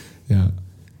control. Yeah.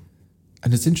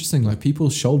 And it's interesting, like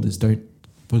people's shoulders don't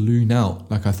balloon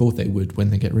out like I thought they would when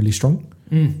they get really strong.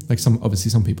 Like some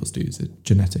people's do, is it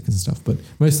genetic and stuff, but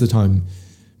most of the time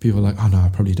people are like, oh no, I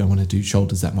probably don't want to do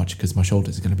shoulders that much because my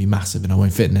shoulders are going to be massive and I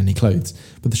won't fit in any clothes.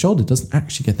 But the shoulder doesn't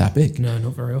actually get that big. No,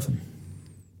 not very often.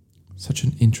 Such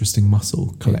an interesting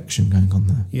muscle collection going on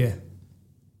there. Yeah.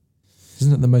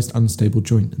 Isn't it the most unstable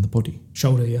joint in the body?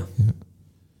 Shoulder, yeah.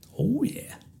 Oh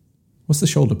yeah. What's the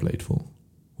shoulder blade for?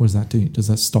 What does that do? Does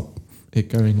that stop it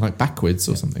going like backwards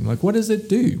or something? Like what does it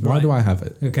do? Why do I have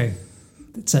it? Okay.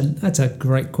 That's a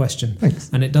great question. Thanks.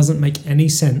 And it doesn't make any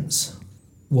sense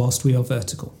whilst we are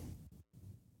vertical.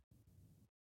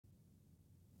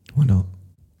 Why not?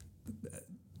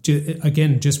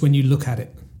 Again, just when you look at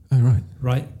it. Oh, right.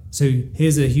 Right? So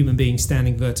here's a human being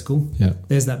standing vertical. Yeah.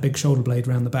 There's that big shoulder blade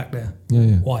around the back there.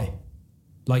 Yeah. Why?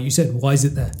 Like you said, why is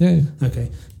it there? Yeah.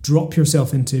 Okay. Drop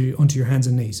yourself onto your hands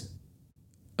and knees.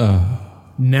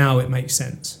 Now it makes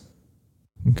sense.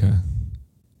 Okay.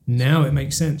 Now it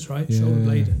makes sense, right? Yeah. Shoulder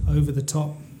blade over the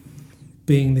top,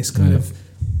 being this kind of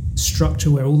structure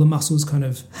where all the muscles kind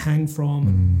of hang from.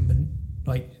 And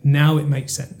like now it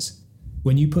makes sense.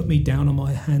 When you put me down on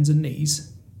my hands and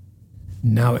knees,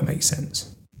 now it makes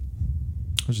sense.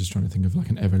 I was just trying to think of like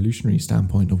an evolutionary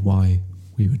standpoint of why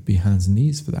we would be hands and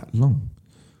knees for that long.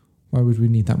 Why would we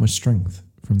need that much strength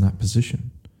from that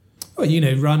position? Well,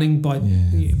 running by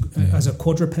as a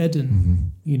quadruped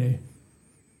and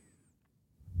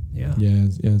Yeah.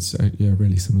 It's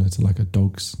really similar to like a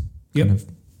dog's kind of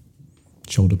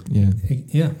shoulder.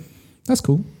 Yeah. That's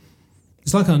cool.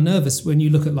 It's like our nervous, when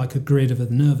you look at like a grid of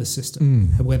a nervous system,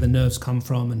 where the nerves come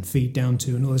from and feed down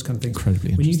to and all those kind of things.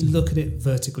 Incredibly when interesting. you look at it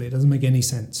vertically, it doesn't make any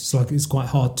sense. It's like it's quite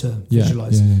hard to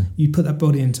visualize. Yeah. You put that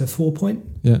body into 4-point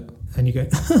and you go,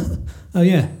 oh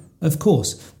yeah, of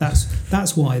course.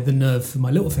 That's why the nerve for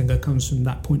my little finger comes from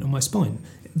that point on my spine.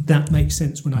 That makes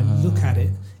sense when I look at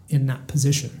it in that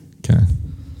position. Okay.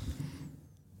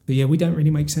 But yeah, we don't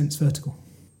really make sense vertical.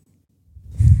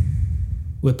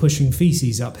 We're pushing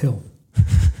feces uphill.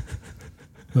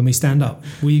 When we stand up,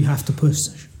 we have to push.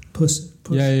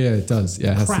 Yeah, it does.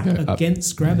 Yeah, it has crap to go up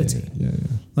against gravity. Yeah.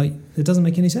 Like, it doesn't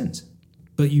make any sense.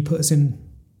 But you put us in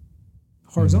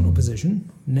horizontal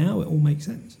position, now it all makes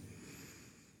sense.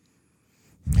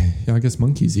 Yeah, I guess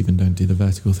monkeys even don't do the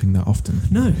vertical thing that often.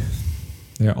 No.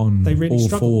 They're on They really all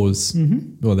struggle. fours.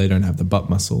 Mm-hmm. Well, they don't have the butt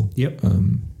muscle. Yep.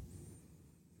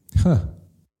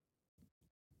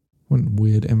 What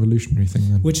weird evolutionary thing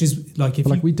then. Which is like if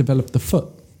we developed the foot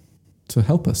to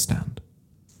help us stand.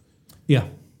 Yeah.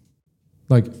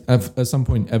 Like at some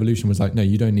point, evolution was like, no,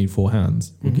 you don't need 4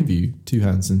 hands. We'll give you 2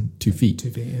 hands and 2 feet, 2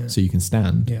 feet, yeah. so you can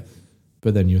stand. Yeah.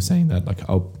 But then you're saying that like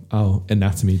our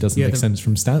anatomy doesn't make sense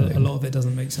from standing. A lot of it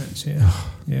doesn't make sense. Yeah.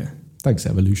 Yeah. Thanks,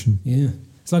 evolution. Yeah.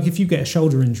 It's like if you get a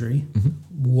shoulder injury,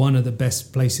 one of the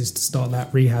best places to start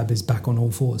that rehab is back on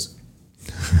all fours.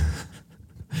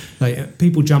 Like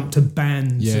people jump to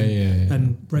bands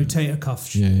and rotator cuff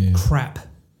crap.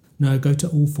 No, go to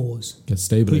all fours. Get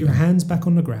stable. Put your hands back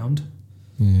on the ground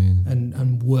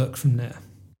and work from there.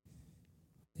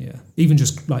 Yeah. Even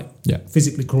just like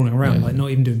physically crawling around, like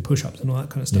not even doing push-ups and all that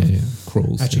kind of stuff.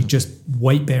 Crawls. Actually just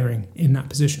weight bearing in that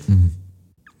position.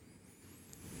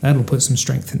 That'll put some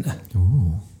strength in there.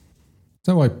 Oh. Is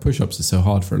that why push-ups are so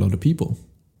hard for a lot of people?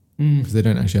 Because they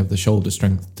don't actually have the shoulder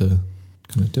strength to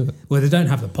kind of do it. Well, they don't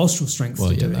have the postural strength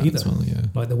to do it either. As well, yeah.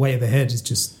 Like the weight of the head is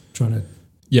just trying to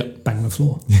bang the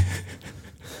floor.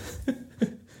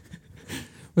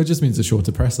 Well, it just means a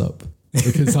shorter press up.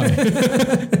 Because like,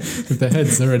 if the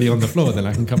head's already on the floor, then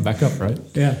I can come back up, right?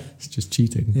 Yeah. It's just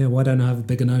cheating. Yeah, why don't I have a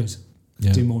bigger nose?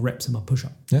 Yeah. Do more reps in my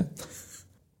push-up. Yeah.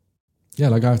 Yeah,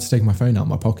 like I have to take my phone out of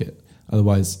my pocket.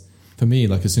 Otherwise, for me,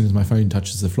 like as soon as my phone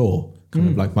touches the floor, kind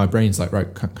of like my brain's like, right,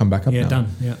 come back up now. Yeah, done.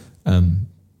 Yeah.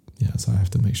 So I have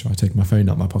to make sure I take my phone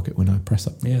out of my pocket when I press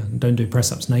up. Yeah, and don't do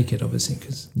press-ups naked, obviously,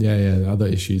 because... Yeah, other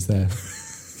issues there.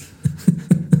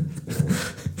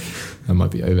 I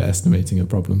might be overestimating a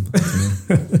problem.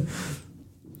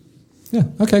 Yeah,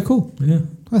 okay, cool. Yeah.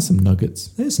 That's some nuggets.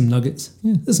 There's some nuggets.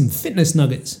 Yeah. There's some fitness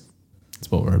nuggets.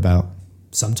 That's what we're about.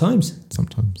 Sometimes.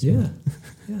 Yeah.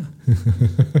 Yeah.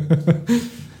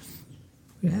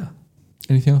 Yeah.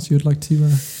 Anything else you would like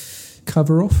to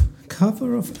cover off?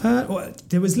 Well,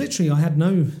 there was literally, I had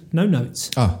no notes.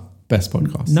 Best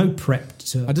podcast. No prep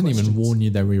to I didn't even warn you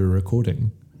that we were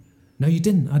recording. No, you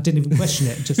didn't. I didn't even question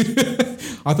it. Just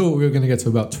I thought we were going to get to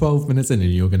about 12 minutes in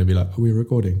and you were going to be like, are we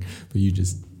recording? But you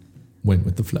just went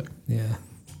with the flow. Yeah.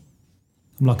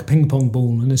 I'm like a ping pong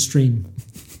ball in a stream.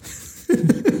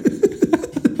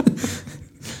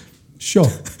 Sure.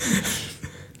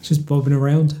 Just bobbing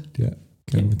around. Yeah.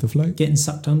 Going with the flow. Getting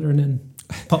sucked under and then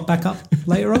pop back up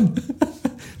later on.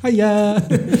 Hiya.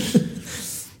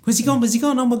 Where's he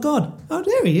gone? Oh my God. Oh,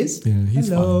 there he is. Yeah, he's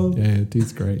Hello. fine. Yeah,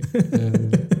 dude's great.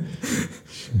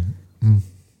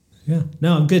 Yeah.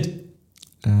 No, I'm good.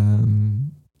 Maybe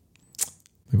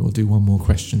we'll do one more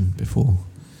question before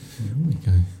we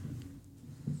go.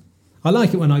 I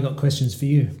like it when I got questions for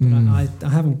you, but I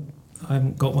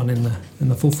haven't got one in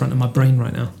the forefront of my brain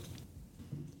right now.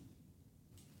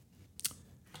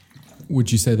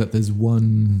 Would you say that there's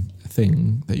one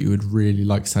thing that you would really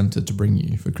like Santa to bring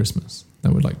you for Christmas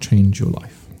that would like change your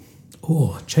life?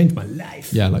 Oh, change my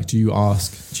life. Yeah, like do you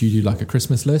do like a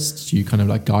Christmas list? Do you kind of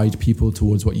like guide people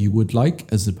towards what you would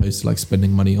like as opposed to like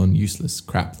spending money on useless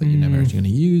crap that you're never actually going to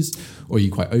use? Or are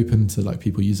you quite open to like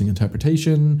people using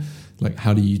interpretation? Like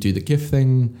how do you do the gift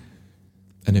thing?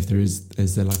 And if there is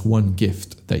there like one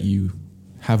gift that you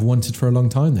have wanted for a long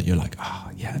time that you're like,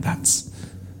 that's...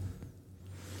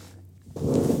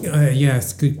 Yeah,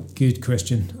 it's a good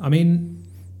question. I mean,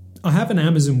 I have an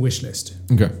Amazon wish list.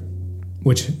 Okay.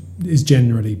 Which is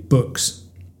generally books.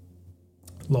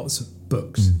 Lots of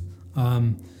books.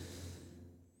 And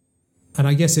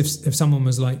I guess if someone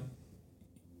was like...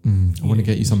 I want to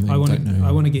get you something. I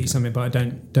want to get you something, but I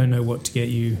don't know what to get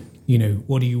you. You know,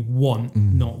 what do you want,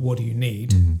 not what do you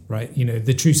need, right? You know,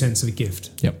 the true sense of a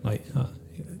gift. Yep. Like,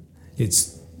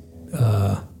 it's...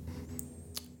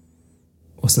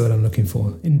 what's the word I'm looking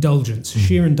for? Indulgence,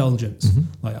 sheer indulgence.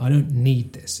 Like, I don't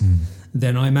need this.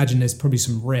 Then I imagine there's probably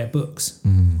some rare books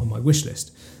on my wish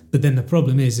list. But then the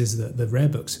problem is that the rare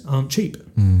books aren't cheap,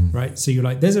 right? So you're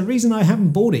like, there's a reason I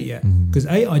haven't bought it yet. Because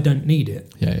A, I don't need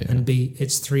it. And B,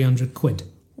 it's 300 quid.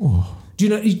 Oh. Do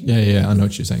you know? Yeah, I know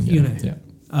what you're saying. Yeah, you know. Yeah.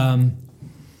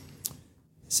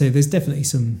 So there's definitely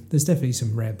some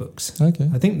rare books. Okay.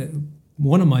 I think that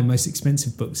one of my most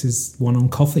expensive books is one on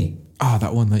coffee. Ah,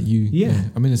 that one that you... Yeah.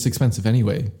 I mean, it's expensive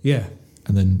anyway. Yeah.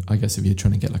 And then I guess if you're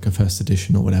trying to get like a first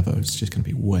edition or whatever, it's just going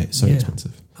to be so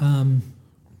expensive.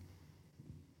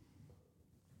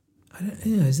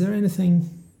 Is there anything...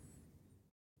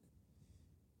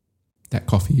 That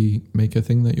coffee maker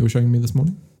thing that you were showing me this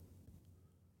morning?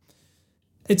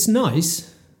 It's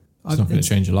nice. It's not going to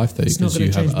change your life though, because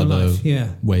you have other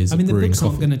ways of brewing coffee. I mean, the books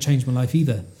aren't going to change my life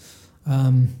either.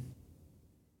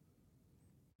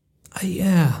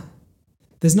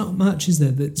 There's not much, is there,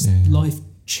 that's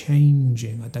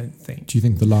life-changing, I don't think. Do you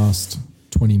think the last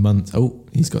 20 months... Oh,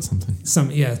 he's got something.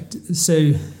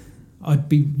 So I'd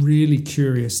be really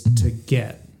curious to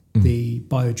get the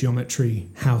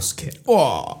biogeometry house kit.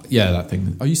 Oh, yeah, that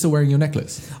thing. Are you still wearing your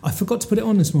necklace? I forgot to put it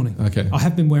on this morning. Okay. I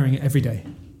have been wearing it every day.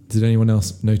 Did anyone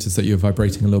else notice that you're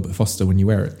vibrating a little bit faster when you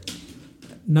wear it?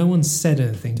 No one said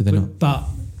anything. Did they not? But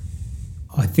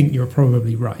I think you're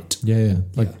probably right. Yeah.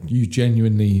 Like you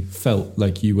genuinely felt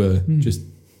like you were just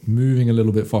moving a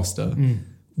little bit faster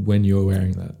when you were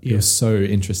wearing that. It was so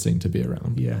interesting to be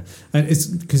around. Yeah. And it's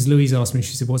because Louise asked me,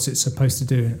 she said, what's it supposed to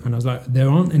do? And I was like, there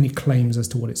aren't any claims as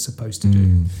to what it's supposed to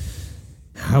do.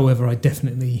 However, I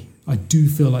do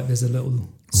feel like there's a little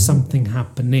something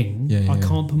happening. I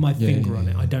can't put my finger on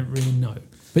it. I don't really know.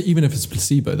 But even if it's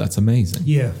placebo, that's amazing.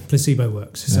 Yeah, placebo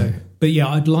works. Yeah. So, but yeah,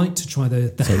 I'd like to try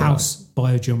the house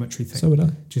biogeometry thing. So would I.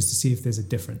 Just to see if there's a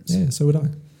difference. Yeah, so would I.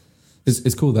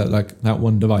 It's cool that like that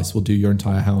one device will do your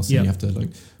entire house and you have to like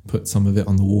put some of it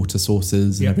on the water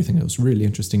sources and everything. It was really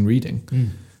interesting reading.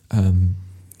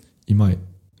 You might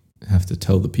have to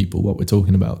tell the people what we're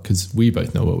talking about because we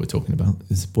both know what we're talking about.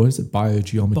 What is it?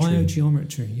 Biogeometry?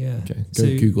 Biogeometry, yeah. Okay,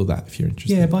 go Google that if you're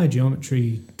interested. Yeah,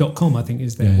 biogeometry.com I think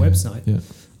is their website. Yeah.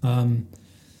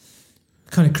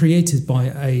 Kind of created by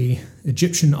a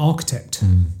Egyptian architect.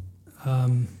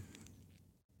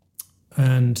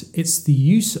 And it's the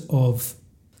use of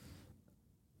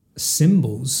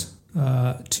symbols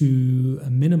to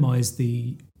minimize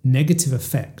the negative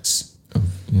effects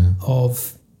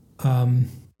of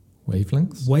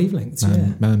wavelengths.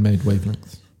 Man-made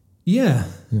wavelengths. Yeah.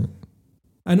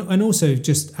 And also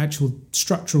just actual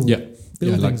structural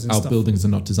buildings. Like our buildings are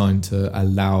not designed to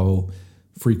allow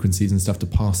frequencies and stuff to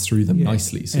pass through them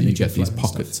nicely. So you get these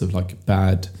pockets of like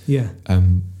bad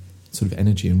sort of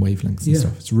energy and wavelengths and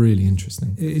stuff. It's really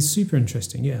interesting. It is super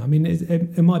interesting, yeah. I mean,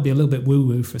 it might be a little bit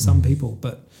woo-woo for some people,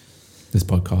 but... This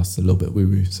podcast's a little bit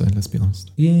woo-woo, so let's be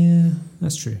honest. Yeah,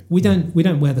 that's true. We don't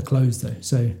wear the clothes, though,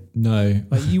 so... No.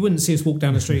 Like, you wouldn't see us walk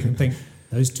down the street and think,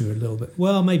 those two are a little bit...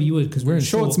 Well, maybe you would, because we're in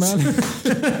shorts. Man.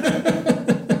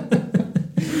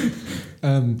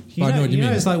 I know what you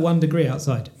mean. It's like 1 degree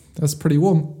outside. That's pretty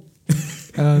warm.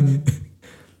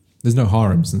 There's no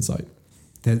harems in sight.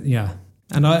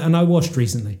 And I washed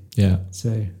recently. Yeah.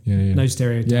 So no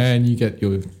stereotypes. Yeah, and you get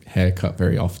your hair cut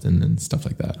very often and stuff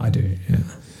like that. I do.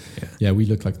 Yeah, we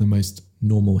look like the most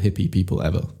normal hippie people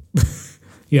ever.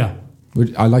 Yeah.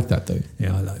 I like that though.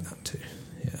 Yeah, I like that too.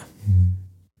 Yeah.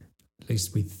 At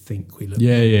least we think we look.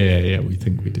 Yeah. We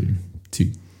think we do.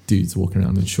 2 dudes walking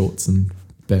around in shorts and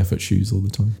barefoot shoes all the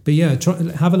time. But yeah,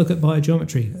 have a look at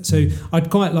biogeometry. So I'd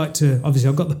quite like to, obviously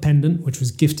I've got the pendant, which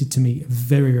was gifted to me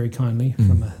very, very kindly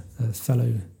from a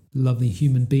fellow lovely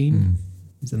human being.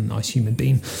 He's a nice human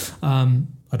being.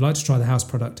 I'd like to try the house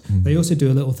product. They also do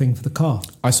a little thing for the car.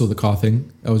 I saw the car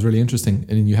thing. That was really interesting.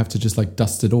 And you have to just like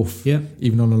dust it off. Yeah.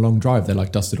 Even on a long drive, they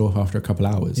like dust it off after a couple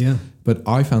hours. Yeah. But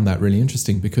I found that really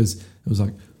interesting because it was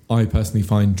like, I personally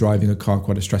find driving a car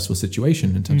quite a stressful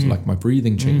situation in terms of like my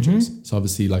breathing changes. So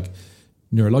obviously like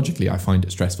neurologically, I find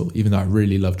it stressful, even though I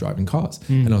really love driving cars.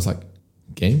 And I was like,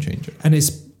 game changer. And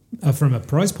it's from a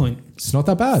price point, it's not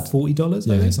that bad. $40,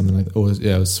 yeah, something like that. Or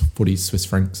it was 40 Swiss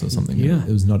francs or something. Yeah.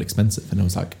 It was not expensive. And I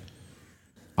was like,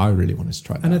 I really wanted to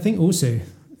try that. And I think also,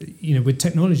 with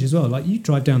technology as well, like you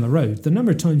drive down the road, the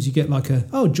number of times you get like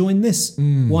join this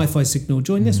Wi-Fi signal,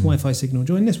 join this Wi-Fi signal,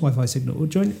 join this Wi-Fi signal, or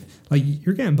like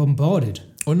you're getting bombarded.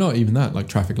 Or not even that, like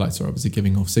traffic lights are obviously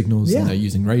giving off signals and they're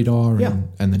using radar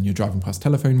and then you're driving past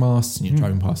telephone masts and you're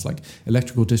driving past like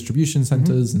electrical distribution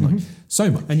centers and like so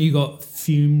much. And you got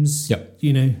fumes,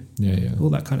 all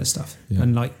that kind of stuff. Yeah.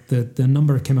 And like the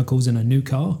number of chemicals in a new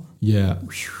car. Yeah.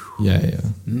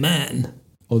 Man.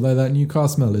 Although that new car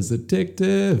smell is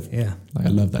addictive. Yeah. Like I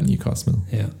love that new car smell.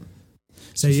 Yeah.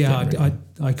 So Just yeah, getting ready.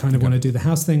 I kind of want to do the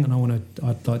house thing, and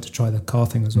I'd like to try the car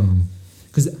thing as well,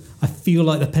 because I feel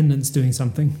like the pendant's doing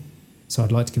something. So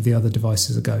I'd like to give the other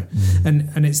devices a go,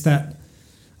 and it's that.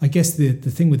 I guess the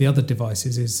thing with the other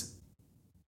devices is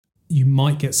you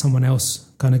might get someone else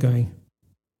kind of going,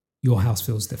 your house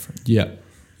feels different. Yeah.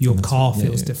 Your And car yeah,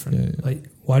 feels yeah, different. yeah, yeah. Like,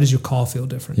 why does your car feel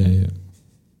different? Yeah, yeah.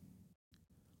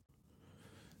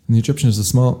 And the Egyptians are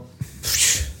smart.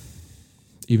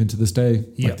 Even to this day,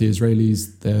 Yeah. like the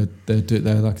Israelis,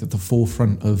 they're like at the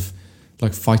forefront of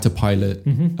like fighter pilot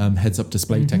heads-up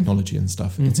display technology and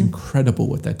stuff. It's incredible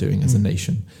what they're doing as a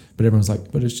nation. But everyone's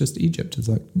like, but it's just Egypt. It's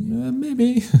like,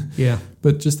 maybe. Yeah.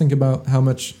 But just think about how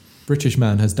much British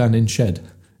man has done in shed.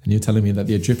 And you're telling me that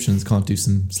the Egyptians can't do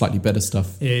some slightly better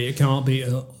stuff. Yeah, you can't be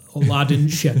Aladdin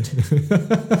shit.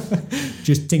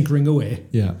 Just tinkering away.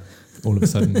 Yeah. All of a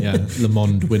sudden, yeah, Le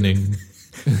Monde winning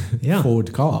Yeah.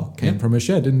 Ford car came from a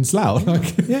shed in Slough.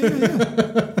 Like, Yeah.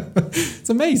 it's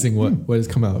amazing what has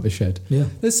come out of a shed. Yeah.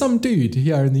 There's some dude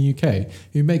here in the UK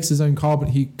who makes his own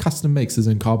he custom makes his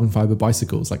own carbon fiber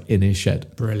bicycles like in his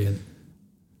shed. Brilliant.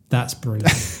 That's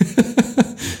brilliant.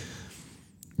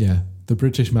 Yeah. The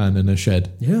British man in a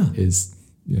shed Yeah. is,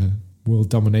 world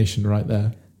domination right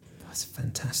there. That's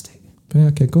fantastic. But yeah,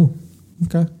 okay, cool.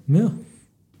 Okay. Yeah.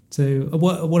 So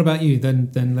what about you?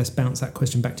 Then let's bounce that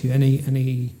question back to you.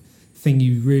 Any thing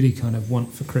you really kind of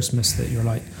want for Christmas that you're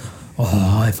like,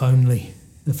 oh, if only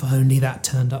that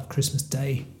turned up Christmas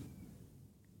Day.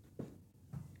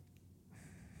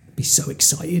 Be so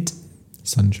excited.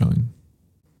 Sunshine.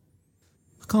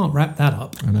 I can't wrap that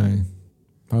up. I know.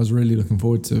 I was really looking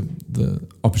forward to the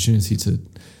opportunity to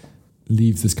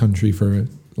leave this country for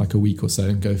like a week or so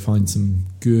and go find some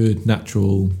good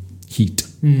natural heat.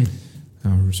 I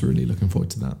was really looking forward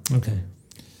to that. Okay.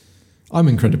 I'm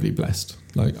incredibly blessed.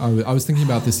 Like I was thinking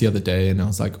about this the other day and I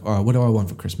was like, oh, what do I want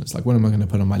for Christmas? Like, what am I going to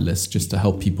put on my list just to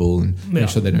help people and make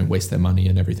sure they don't waste their money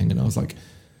and everything? And I was like,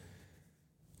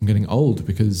 I'm getting old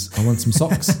because I want some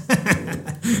socks.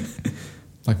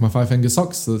 Like my 5-finger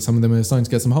socks, so that some of them are starting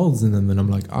to get some holes in them. And I'm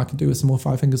like, I could do with some more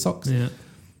 5-finger socks. Yeah.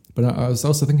 But I was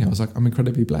also thinking, I was like, I'm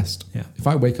incredibly blessed. Yeah. If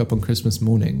I wake up on Christmas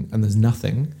morning and there's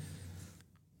nothing,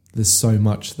 there's so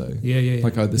much though. Yeah.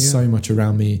 Like there's so much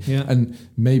around me. Yeah. And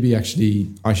maybe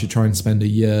actually I should try and spend a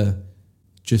year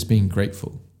just being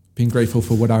grateful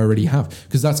for what I already have.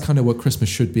 Because that's kind of what Christmas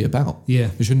should be about. Yeah.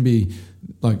 It shouldn't be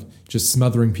like just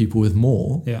smothering people with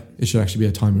more. Yeah. It should actually be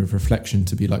a time of reflection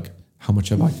to be like, how much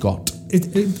have I got?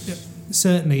 It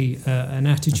certainly an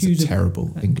attitude. That's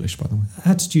terrible English, by the way.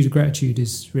 Attitude of gratitude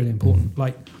is really important.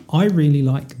 Like, I really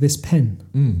like this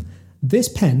pen. This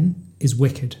pen is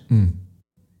wicked.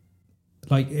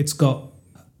 Like, it's got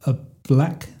a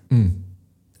black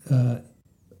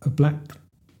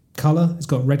colour, it's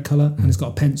got a red colour, and it's got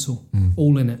a pencil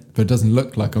all in it. But it doesn't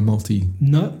look like a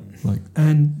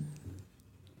And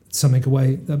something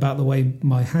about the way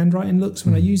my handwriting looks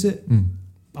when I use it.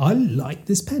 I like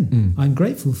this pen. I'm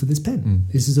grateful for this pen.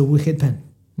 This is a wicked pen.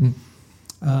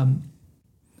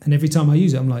 And every time I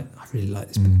use it, I'm like, I really like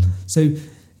this pen. So,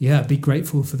 yeah, be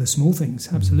grateful for the small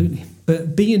things, absolutely.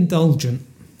 But be indulgent.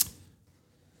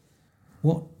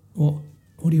 What do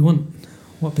you want?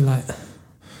 What be like,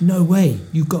 no way,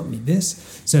 you got me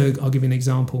this. So I'll give you an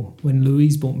example. When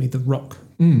Louise bought me the Rock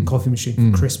coffee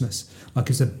machine for Christmas, like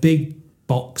it's a big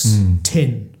box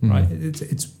tin, right?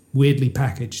 It's weirdly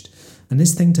packaged. And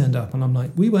this thing turned up and I'm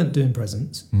like, we weren't doing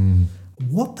presents.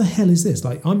 What the hell is this?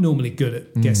 Like, I'm normally good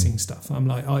at guessing stuff. I'm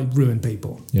like, I ruin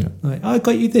people. Yeah. Like, I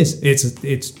got you this.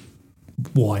 It's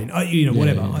wine.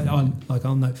 Whatever. Yeah.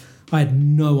 I'll know. I had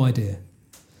no idea.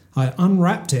 I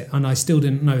unwrapped it and I still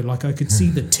didn't know. Like, I could see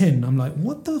the tin. I'm like,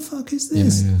 what the fuck is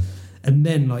this? Yeah. And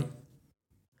then, like,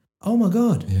 oh my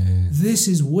God, this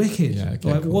is wicked. Yeah,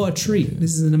 okay, like, cool. what a treat. Yeah.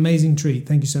 This is an amazing treat.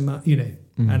 Thank you so much.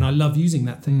 And I love using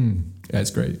that thing. Yeah,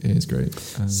 it's great. It is great.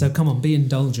 So come on, be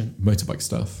indulgent. Motorbike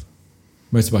stuff.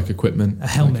 Motorbike equipment. A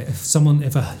helmet.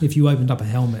 If you opened up a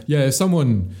helmet. Yeah, if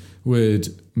someone would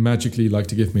magically like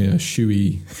to give me a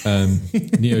Shui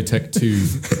Neotech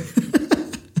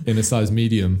 2 in a size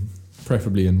medium,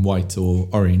 preferably in white or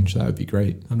orange, that would be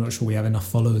great. I'm not sure we have enough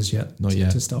followers yet. Not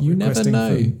yet. To start You never requesting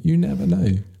know. from- You never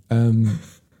know.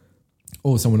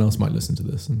 Or someone else might listen to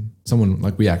this, and someone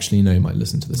like we actually know might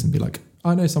listen to this and be like,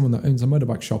 I know someone that owns a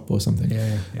motorbike shop or something.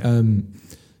 Yeah.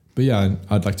 But yeah,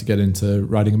 I'd like to get into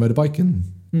riding a motorbike,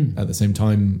 and at the same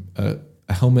time, a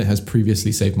helmet has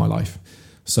previously saved my life.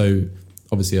 So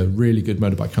obviously, a really good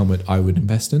motorbike helmet I would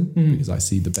invest in because I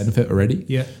see the benefit already.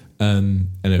 Yeah. And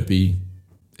it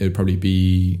would probably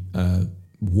be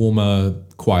warmer,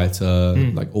 quieter,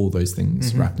 like all those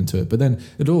things wrapped into it. But then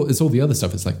it's all the other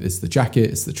stuff. It's like it's the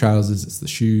jacket, it's the trousers, it's the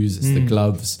shoes, it's the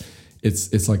gloves.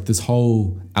 It's like this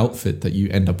whole outfit that you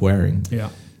end up wearing. Yeah.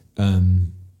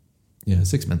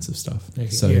 It's expensive stuff. Okay,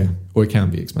 So yeah. or it can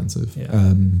be expensive.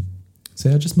 Yeah. So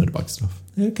yeah, just motorbike stuff.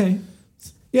 Okay.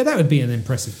 Yeah, that would be an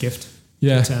impressive gift.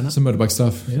 Yeah, Turn up. some motorbike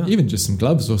stuff. Yeah. Even just some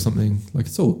gloves or something. Like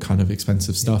it's all kind of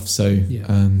expensive stuff. So Yeah.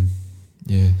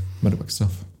 motorbike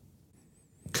stuff.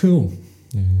 Cool.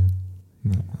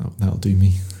 Yeah. That'll do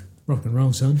me. Rock and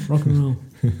roll, son. Rock and roll.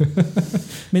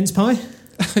 Mince pie?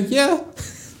 Yeah.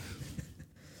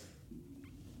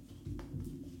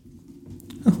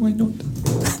 Why not?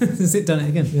 Has it done it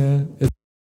again? Yeah.